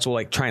scouts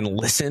will try and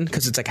listen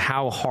because it's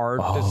how hard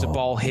does the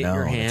ball hit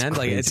your hand?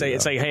 It's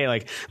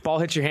hey, ball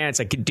hits your hand.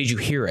 It's did you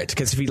hear it?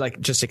 Because if he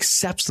just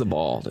accepts the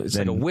ball, it's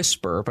a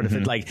whisper. But if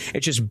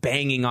it's just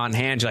banging on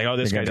hands, you're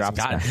this guy doesn't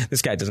got it.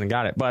 This guy doesn't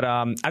got it. But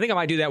I think I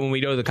might do that when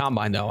we go to the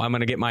combine. Though I'm going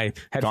to get my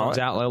headphones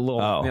out a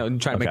little,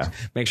 try to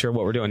make sure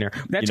what we're doing here.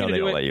 That's going to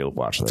do it. Let you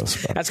watch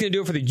this. That's going to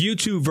do it for the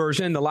YouTube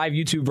version, the live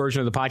YouTube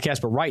version of the podcast.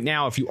 But right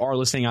now, if you are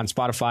listening on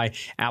Spotify,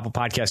 Apple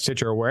Podcasts,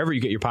 Stitcher, or wherever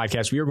you get your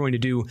podcasts, we are going to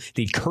do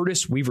the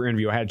Curtis Weaver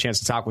interview. I had a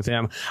chance to talk with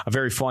him. A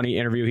very funny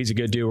interview. He's a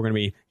good dude. We're going to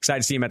be excited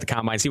to see him at the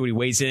Combine, see what he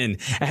weighs in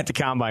at the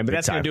Combine. But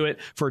that's going to do it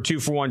for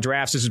 2-for-1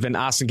 Drafts. This has been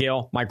Austin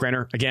Gale, Mike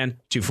Renner. Again,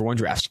 2-for-1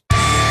 Drafts.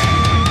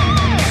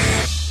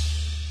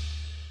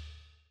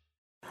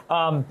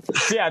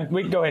 Yeah,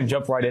 we can go ahead and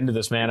jump right into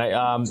this, man.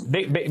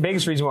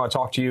 Biggest reason why I want to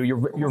talk to you,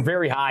 you're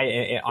very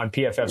high on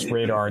PFF's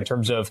radar in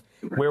terms of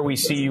where we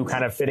see you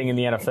kind of fitting in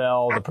the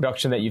NFL, the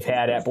production that you've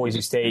had at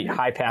Boise State,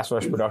 high pass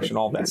rush production,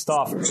 all that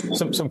stuff.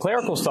 Some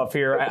clerical stuff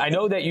here. I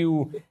know that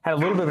you had a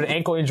little bit of an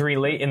ankle injury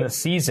late in the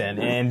season,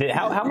 and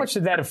how much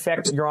did that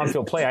affect your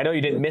on-field play? I know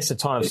you didn't miss a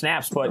ton of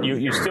snaps, but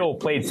you still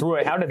played through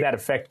it. How did that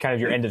affect kind of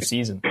your end of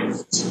season?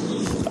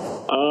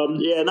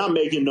 Yeah, not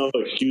making no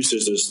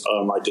excuses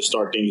to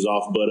start things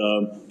off, but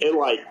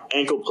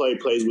ankle play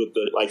plays with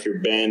your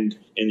bend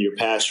and your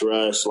pass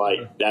rush.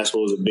 That's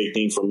what was a big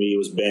thing for me. It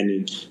was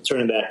bending,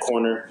 turning that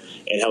corner,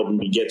 and helping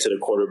me get to the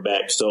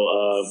quarterback. So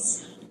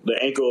the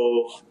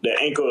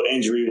ankle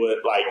injury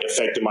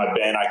affected my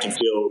bend. I can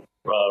feel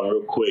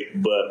real quick,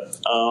 but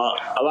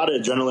a lot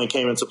of adrenaline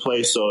came into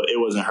play, so it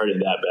wasn't hurting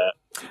that bad.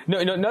 No,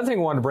 another thing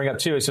I wanted to bring up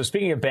too is, so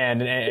speaking of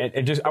bend,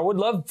 and just I would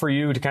love for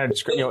you to kind of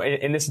describe,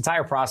 in this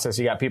entire process,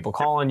 you got people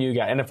calling you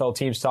got NFL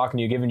teams talking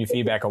to you, giving you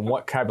feedback on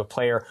what type of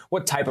player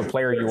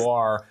you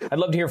are. I'd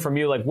love to hear from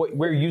you,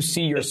 where you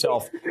see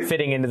yourself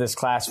fitting into this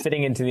class,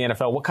 fitting into the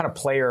NFL. What kind of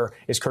player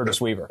is Curtis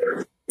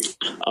Weaver?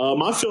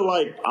 I feel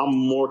like I'm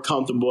more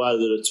comfortable out of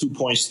the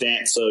 2-point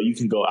stance. So you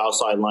can go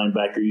outside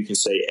linebacker, you can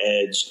say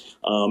edge.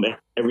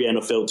 Every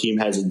NFL team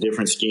has a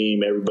different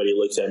scheme. Everybody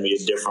looks at me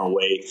a different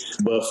way.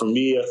 But for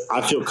me, I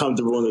feel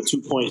comfortable in the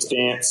 2-point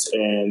stance,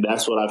 and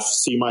that's what I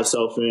see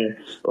myself in.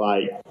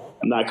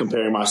 I'm not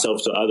comparing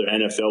myself to other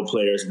NFL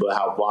players, but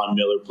how Von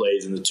Miller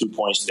plays in the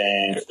 2-point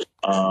stance.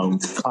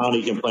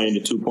 Clowney can play in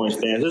the 2-point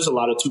stance. There's a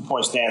lot of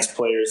 2-point stance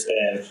players,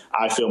 and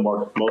I feel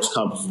most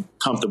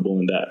comfortable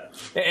in that.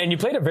 And you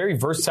played a very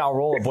versatile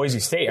role at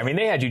Boise State. I mean,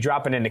 they had you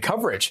dropping into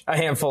coverage a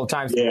handful of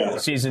times in the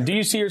season. Do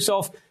you see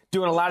yourself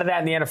doing a lot of that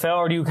in the NFL,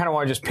 or do you kind of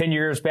want to just pin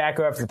your ears back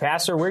after the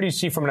passer? Where do you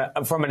see from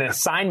an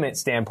assignment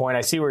standpoint?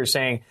 I see what you're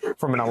saying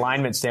from an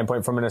alignment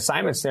standpoint. From an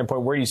assignment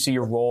standpoint, where do you see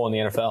your role in the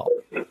NFL?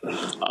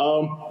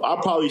 I'll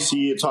probably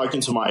see it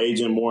talking to my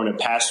agent more in a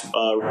pass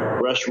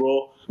rush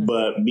role.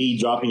 But me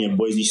dropping in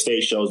Boise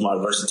State shows my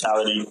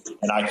versatility,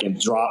 and I can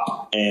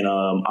drop, and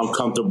I'm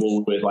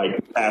comfortable with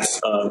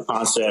pass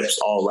concepts,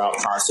 all route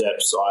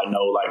concepts, so I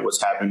know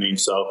what's happening.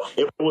 So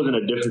it wasn't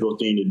a difficult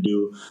thing to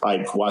do.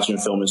 Watching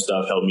film and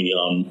stuff helped me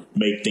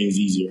make things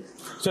easier.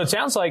 So it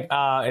sounds like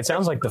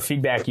the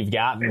feedback you've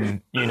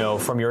gotten,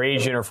 from your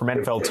agent or from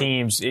NFL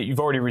teams, you've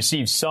already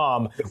received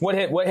some.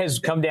 What has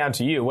come down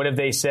to you? What have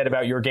they said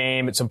about your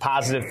game? It's some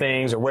positive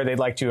things, or where they'd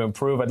like to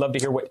improve. I'd love to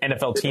hear what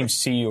NFL teams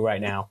see you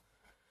right now.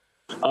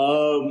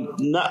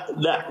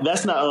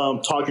 That's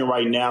not talking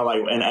right now.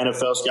 And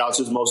NFL scouts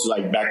is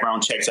mostly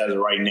background checks as of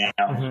right now,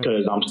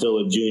 because I'm still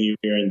a junior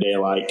and they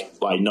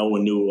no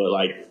one knew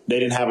they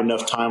didn't have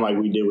enough time like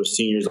we did with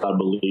seniors, I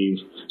believe.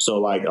 So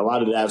a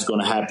lot of that's going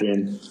to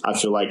happen, I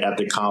feel at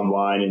the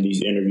combine and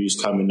these interviews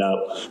coming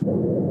up.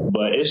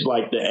 But it's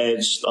the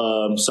edge.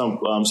 Some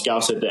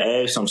scouts at the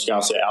edge, some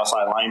scouts at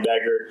outside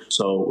linebacker.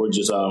 So we're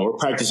just we're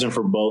practicing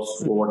for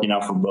both. We're working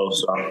out for both.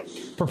 So.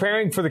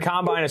 Preparing for the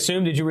combine,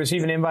 did you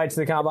receive an invite to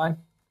the combine?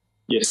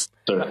 Yes,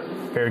 sir.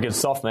 Very good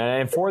stuff,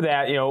 man. And for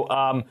that,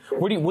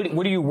 what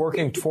are you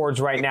working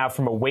towards right now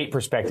from a weight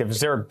perspective? Is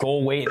there a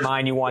goal weight in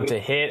mind you want to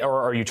hit,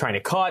 or are you trying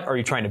to cut? Are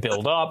you trying to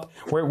build up?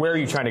 Where are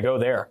you trying to go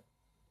there?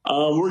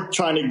 We're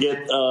trying to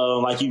get,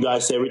 like you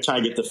guys said, we're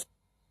trying to get the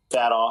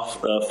fat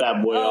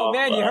boy off. Oh,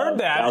 man, you heard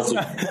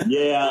that.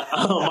 Yeah.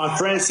 My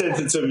friend sent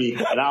it to me,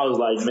 and I was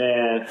like,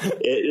 man,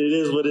 it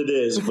is what it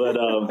is. But,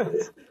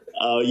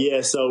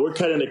 so we're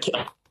cutting the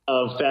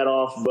fat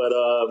off, but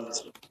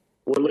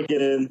we're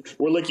looking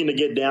to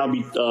get down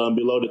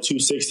below the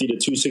 260 to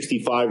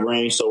 265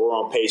 range, so we're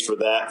on pace for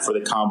that for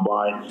the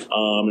combine.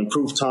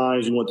 Improve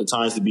times. We want the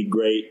times to be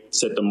great,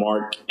 set the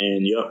mark,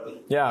 and yep.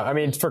 Yeah, I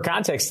mean, for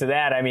context to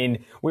that, I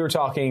mean, we were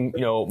talking,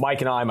 Mike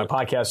and I, my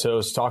podcast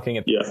host, talking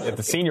at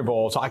the Senior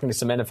Bowl, talking to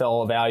some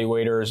NFL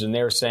evaluators, and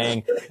they're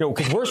saying,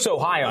 because we're so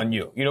high on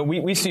you,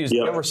 we see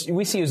you as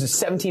we see you as the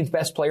 17th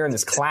best player in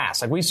this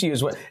class. We see you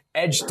as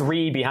edge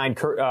 3 behind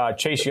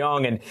Chase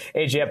Young and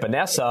AJ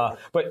Epinesa,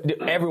 but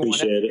everyone.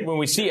 When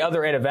we see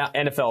other NFL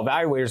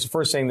evaluators, the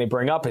first thing they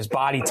bring up is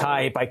body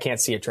type. I can't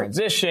see a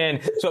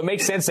transition. So it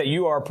makes sense that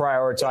you are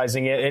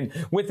prioritizing it. And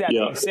with that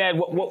being said,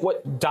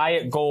 what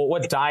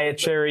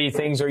dietary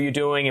things are you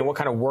doing, and what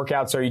kind of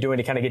workouts are you doing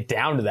to kind of get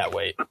down to that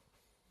weight?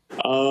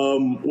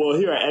 Well,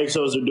 here at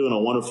Exos, they're doing a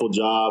wonderful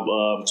job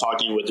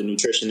talking with the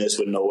nutritionist,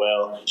 with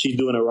Noelle. She's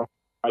doing a right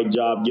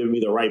job giving me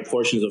the right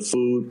portions of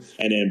food,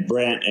 and then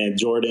Brent and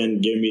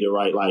Jordan giving me the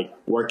right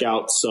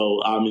workouts. So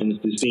I'm in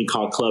this thing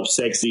called Club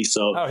Sexy.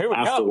 So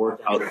after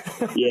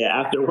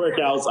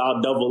workouts,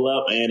 I'll double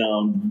up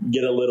and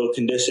get a little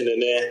conditioning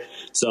there.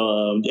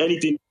 So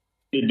anything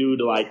to do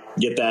to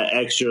get that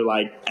extra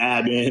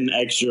ab in,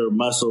 extra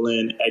muscle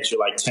in, extra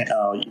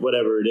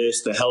whatever it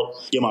is to help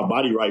get my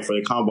body right for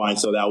the combine,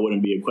 so that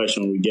wouldn't be a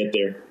question when we get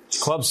there.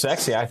 Club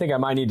Sexy. I think I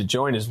might need to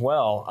join as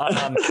well.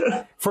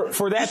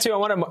 For that too, I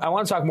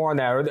want to talk more on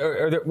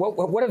that.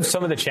 What have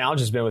some of the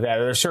challenges been with that?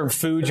 Are there certain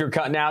foods you're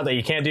cutting out that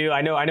you can't do?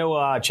 I know.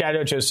 Chad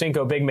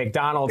Ochocinco, big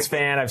McDonald's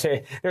fan. I've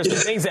said there's some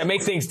things that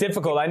make things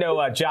difficult. I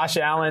know Josh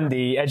Allen,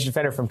 the edge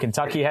defender from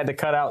Kentucky, had to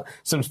cut out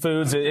some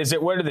foods.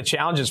 What are the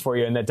challenges for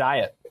you in the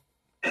diet?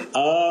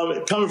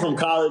 Coming from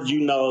college,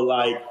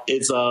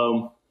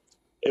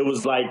 it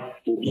was like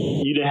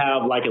you didn't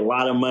have like a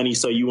lot of money,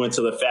 so you went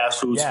to the fast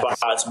food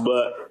spots.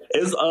 But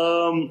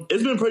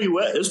it's been pretty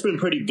wet. It's been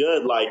pretty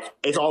good. Like,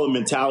 it's all the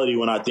mentality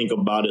when I think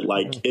about it.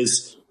 Like,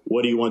 it's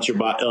what do you want your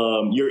body?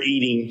 You're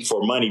eating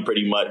for money,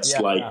 pretty much,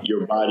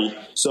 your body.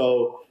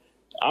 So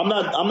I'm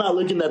not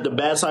looking at the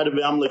bad side of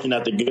it. I'm looking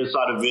at the good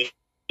side of it.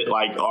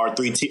 Like our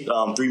three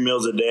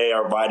meals a day,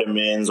 our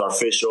vitamins, our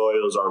fish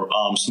oils, our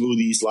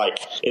smoothies, like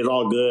it's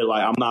all good.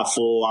 Like I'm not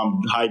full.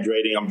 I'm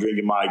hydrating. I'm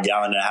drinking my 1.5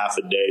 gallons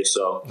a day.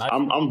 So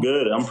I'm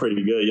good. I'm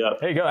pretty good. Yeah.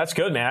 There you go. That's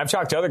good, man. I've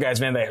talked to other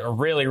guys, man, that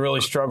really,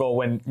 really struggle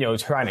when,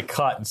 trying to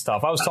cut and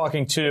stuff. I was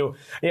talking to,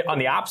 on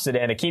the opposite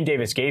end, Akeem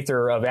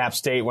Davis-Gaither of App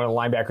State, one of the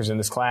linebackers in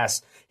this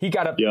class. He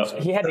got up. Yeah.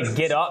 He had to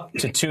get up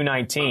to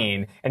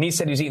 219, and he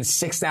said he was eating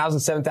 6,000,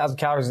 7,000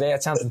 calories a day.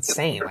 That sounds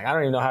insane. Like I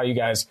don't even know how you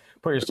guys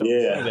put yourself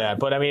through that.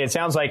 But I mean, it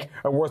sounds like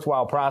a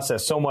worthwhile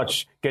process. So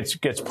much gets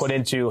put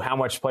into how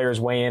much players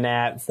weigh in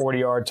at,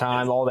 40-yard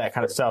time, all that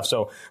kind of stuff.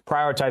 So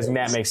prioritizing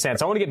that makes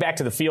sense. I want to get back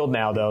to the field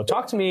now, though.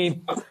 Talk to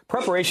me.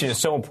 Preparation is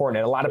so important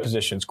at a lot of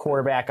positions.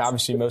 Quarterback,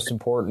 obviously most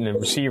important, and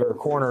receiver,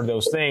 corner,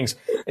 those things.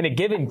 In a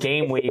given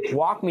game week,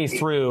 walk me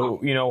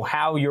through,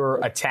 how you're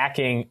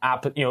attacking,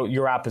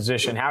 your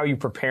opposition. How are you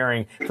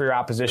preparing for your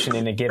opposition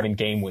in a given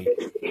game week?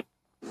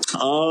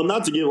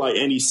 Not to give like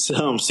any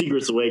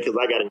secrets away, because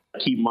I got to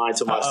keep mine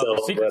to myself.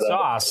 Secret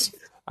sauce.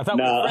 I thought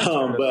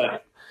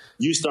but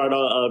you start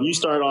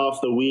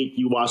off the week,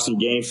 you watch some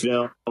game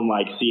film,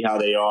 like see how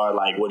they are,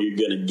 like what are you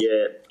gonna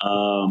get,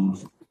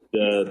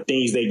 the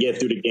things they get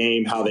through the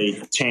game, how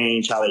they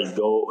change, how they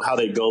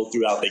go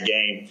throughout the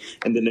game,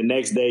 and then the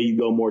next day you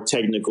go more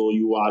technical.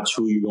 You watch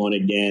who you're going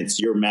against,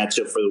 your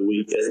matchup for the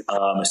week,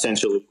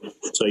 essentially.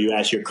 So you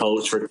ask your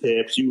coach for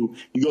tips. You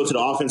go to the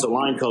offensive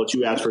line coach.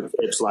 You ask for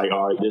tips like,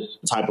 all right, this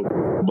type of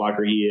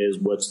blocker he is.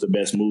 What's the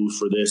best moves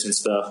for this and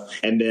stuff.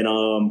 And then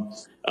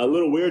a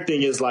little weird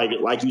thing is like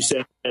you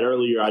said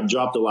earlier, I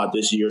dropped a lot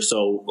this year.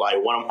 So like a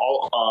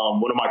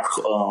lot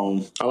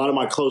of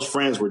my close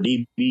friends were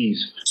DBs.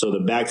 So the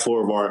back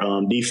four of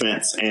our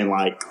defense, and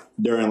like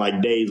during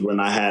like days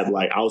when I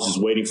was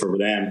just waiting for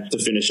them to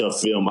finish up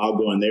film, I'll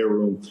go in their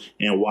room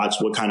and watch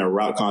what kind of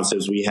route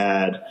concepts we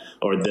had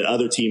or the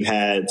other team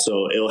had.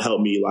 So it'll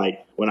help me,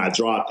 like when I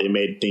dropped, it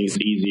made things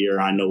easier.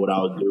 I know what I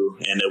would do.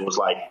 And it was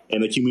like,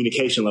 and the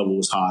communication level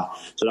was high.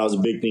 So that was a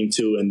big thing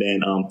too. And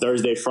then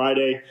Thursday,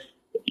 Friday,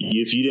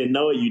 if you didn't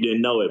know it, you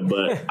didn't know it.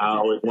 But I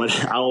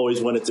always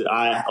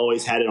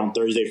had it on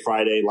Thursday,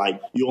 Friday.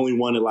 Like you only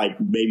wanted like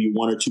maybe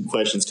 1 or 2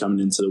 questions coming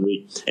into the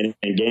week. And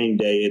game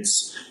day,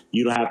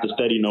 you don't have to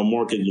study no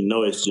more, because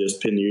it's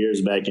just pin your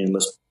ears back and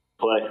let's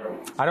play.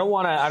 I don't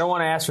want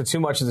to ask for too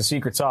much of the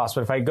secret sauce,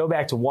 but if I go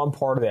back to one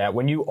part of that,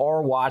 when you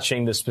are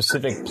watching the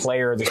specific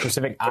player, the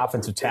specific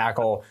offensive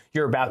tackle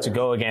you're about to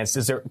go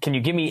against, can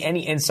you give me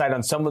any insight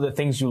on some of the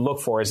things you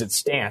look for? Is it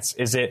stance?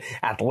 Is it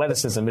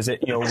athleticism? Is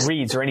it,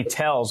 reads or any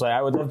tells?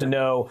 I would love to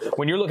know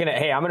when you're looking at,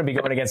 hey, I'm going to be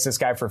going against this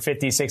guy for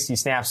 50, 60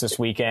 snaps this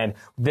weekend.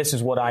 This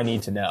is what I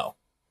need to know.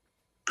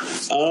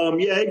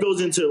 It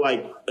goes into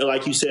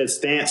like you said,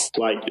 stance.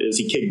 Like, does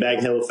he kick back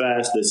hella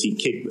fast? Does he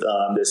kick?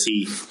 Is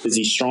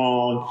he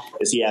strong?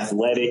 Is he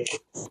athletic?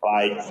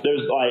 Like,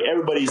 there's like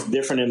everybody's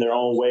different in their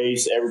own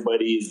ways.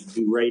 Everybody's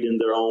great in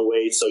their own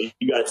ways. So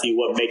you got to see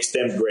what makes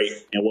them great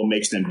and what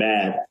makes them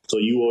bad. So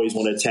you always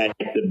want to attack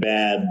the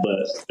bad,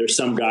 but there's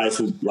some guys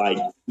who like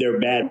they're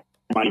bad.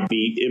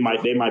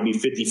 They might be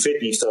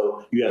 50-50,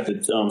 so you have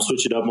to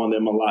switch it up on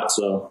them a lot.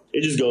 So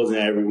it just goes in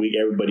every week.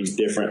 Everybody's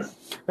different.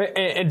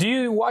 And do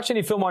you watch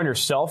any film on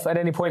yourself at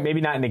any point?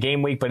 Maybe not in the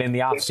game week, but in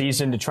the off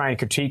season to try and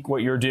critique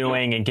what you're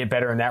doing and get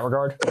better in that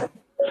regard?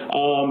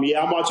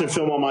 I'm watching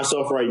film on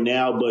myself right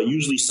now, but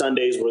usually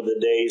Sundays were the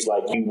days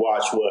like you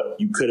watch what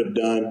you could have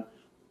done.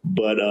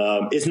 But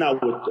it's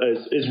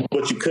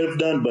what you could have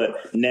done,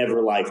 but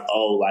never like,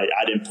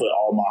 I didn't put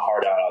all my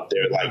heart out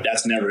there. Like,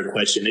 that's never the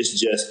question. It's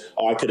just,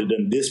 I could have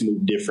done this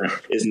move different.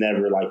 It's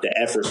never like the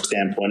effort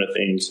standpoint of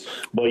things.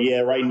 But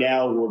yeah, right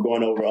now we're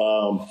going over,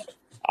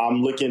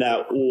 I'm looking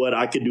at what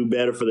I could do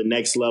better for the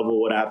next level,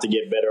 what I have to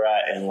get better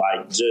at, and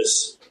like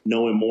just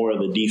knowing more of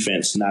the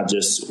defense, not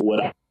just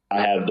what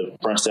I have. The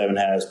front seven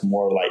has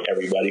more like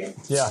everybody.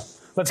 Yeah.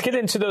 Let's get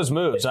into those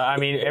moves. I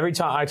mean, every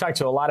time I talk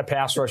to a lot of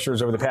pass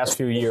rushers over the past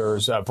few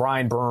years,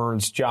 Brian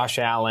Burns, Josh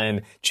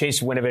Allen, Chase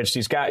Winovich,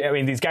 these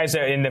guys,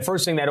 and the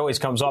first thing that always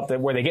comes up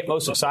where they get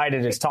most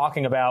excited is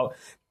talking about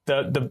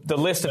the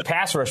list of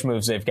pass rush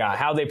moves they've got,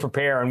 how they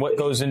prepare and what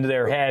goes into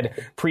their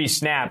head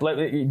pre-snap.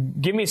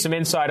 Give me some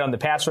insight on the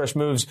pass rush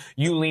moves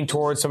you lean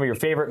towards, some of your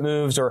favorite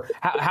moves, or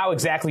how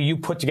exactly you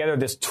put together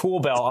this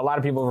tool belt. A lot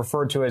of people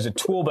refer to as a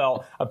tool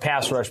belt of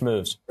pass rush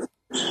moves.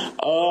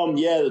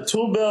 Yeah, the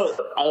tool belt.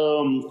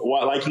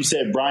 Like you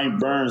said, Brian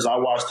Burns. I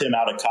watched him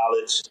out of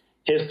college.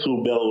 His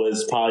tool belt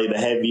was probably the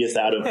heaviest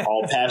out of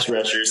all pass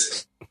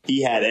rushers.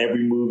 He had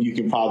every move you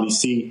can probably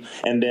see.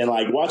 And then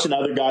like watching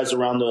other guys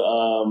around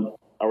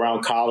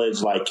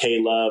college, like K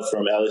Love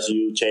from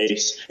LSU,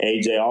 Chase,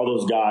 AJ, all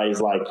those guys,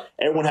 like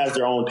everyone has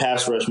their own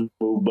pass rush move.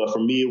 But for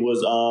me, it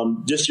was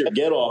just your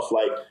get off.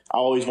 Like I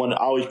always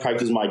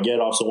practice my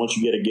get off. So once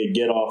you get a good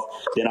get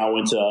off, then I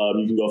went to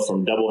you can go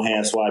from double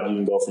hand swipe, you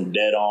can go from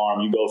dead arm,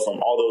 you go from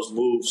all those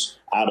moves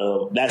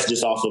that's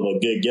just off of a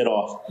good get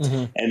off.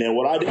 Mm-hmm. And then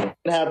what I didn't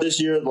have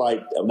this year, like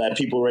that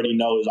people already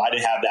know, is I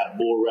didn't have that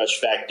bull rush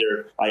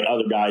factor like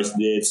other guys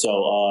did.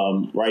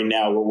 So right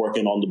now we're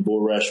working on the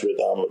bull rush with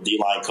a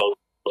D-line coach.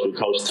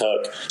 Coach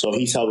Tuck, so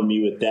he's helping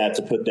me with that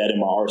to put that in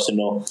my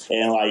arsenal.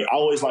 And like I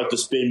always like the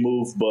spin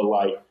move, but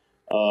like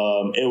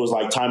it was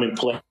like time and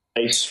place.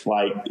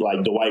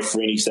 Like Dwight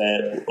Freeney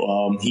said,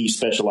 he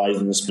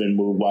specialized in the spin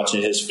move.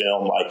 Watching his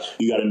film, like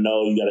you got to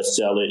know, you got to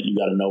sell it, you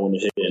got to know when to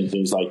hit it and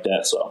things like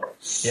that. So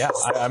yeah,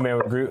 I mean,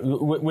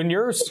 when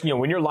you're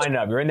lining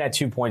up, you're in that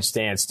 2-point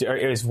stance.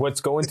 Is what's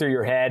going through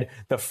your head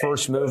the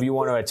first move you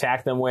want to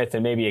attack them with,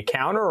 and maybe a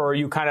counter, or are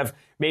you kind of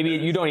maybe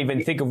you don't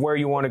even think of where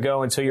you want to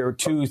go until you're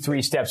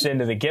 2-3 steps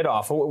into the get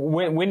off?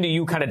 When do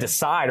you kind of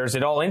decide, or is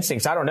it all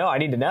instincts? I don't know. I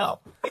need to know.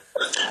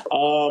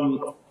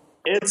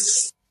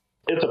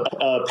 It's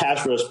a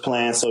pass rush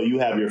plan, so you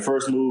have your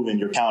first move and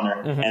your counter,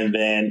 mm-hmm. and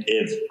then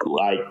if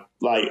like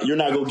you're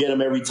not gonna get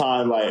them every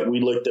time. Like we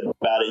looked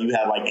about it, you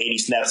have like 80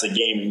 snaps a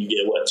game, and you get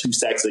 2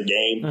 sacks a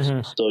game,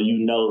 mm-hmm. so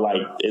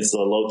like it's a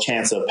low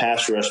chance of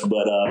pass rush.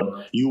 But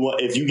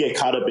if you get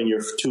caught up in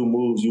your 2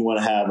 moves, you want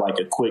to have like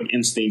a quick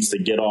instincts to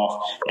get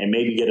off, and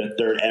maybe get a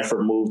third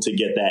effort move to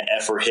get that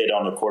effort hit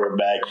on the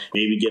quarterback.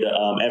 Maybe get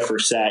a effort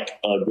sack,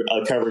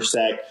 a cover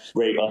sack,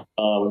 great.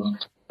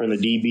 From the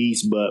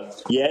DBs,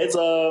 but yeah, it's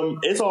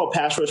all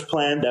pass rush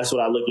plan. That's what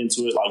I look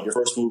into it, like your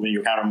first move and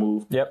your counter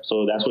move. Yep.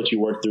 So that's what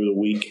you work through the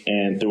week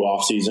and through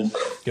off season.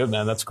 Good,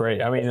 man. That's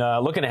great. I mean,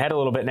 looking ahead a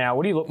little bit now,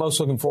 what are you most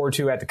looking forward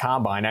to at the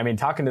combine? I mean,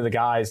 talking to the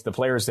guys, the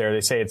players there,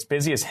 they say it's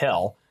busy as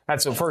hell.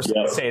 That's the first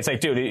thing they say. It's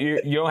like, dude,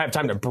 you don't have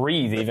time to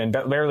breathe, even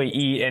barely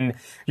eat, and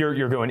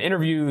you're doing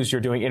interviews.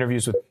 You're doing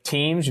interviews with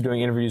teams. You're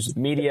doing interviews with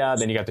media.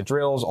 Then you got the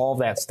drills, all of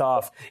that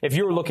stuff. If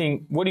you're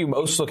looking, what are you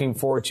most looking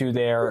forward to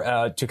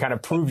there to kind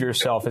of prove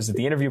yourself? Is it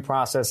the interview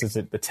process? Is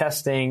it the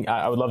testing?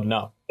 I would love to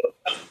know.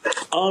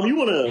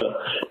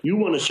 You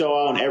want to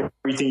show out in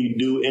everything you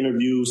do,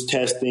 interviews,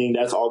 testing.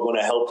 That's all going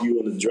to help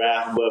you in the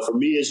draft. But for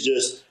me, it's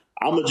just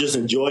I'm going to just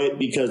enjoy it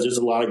because there's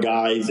a lot of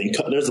guys and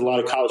there's a lot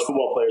of college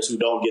football players who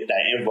don't get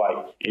that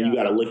invite. And you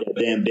got to look at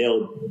them.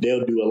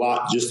 They'll do a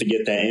lot just to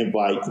get that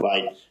invite.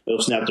 Like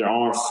they'll snap their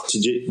arm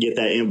to get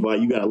that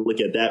invite. You got to look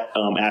at that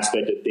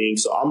aspect of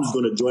things. So I'm just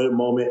going to enjoy the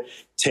moment,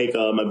 take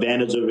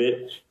advantage of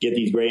it, get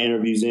these great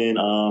interviews in,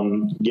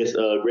 get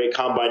a great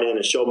combine in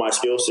and show my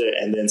skill set,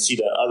 and then see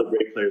the other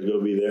great players go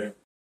be there.